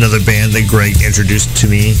Wheels, another band that Greg introduced to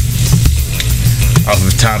me off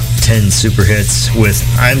of Top 10 Super Hits with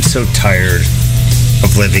I'm So Tired.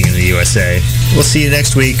 of living in the USA. We'll see you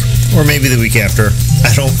next week, or maybe the week after.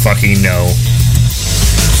 I don't fucking know.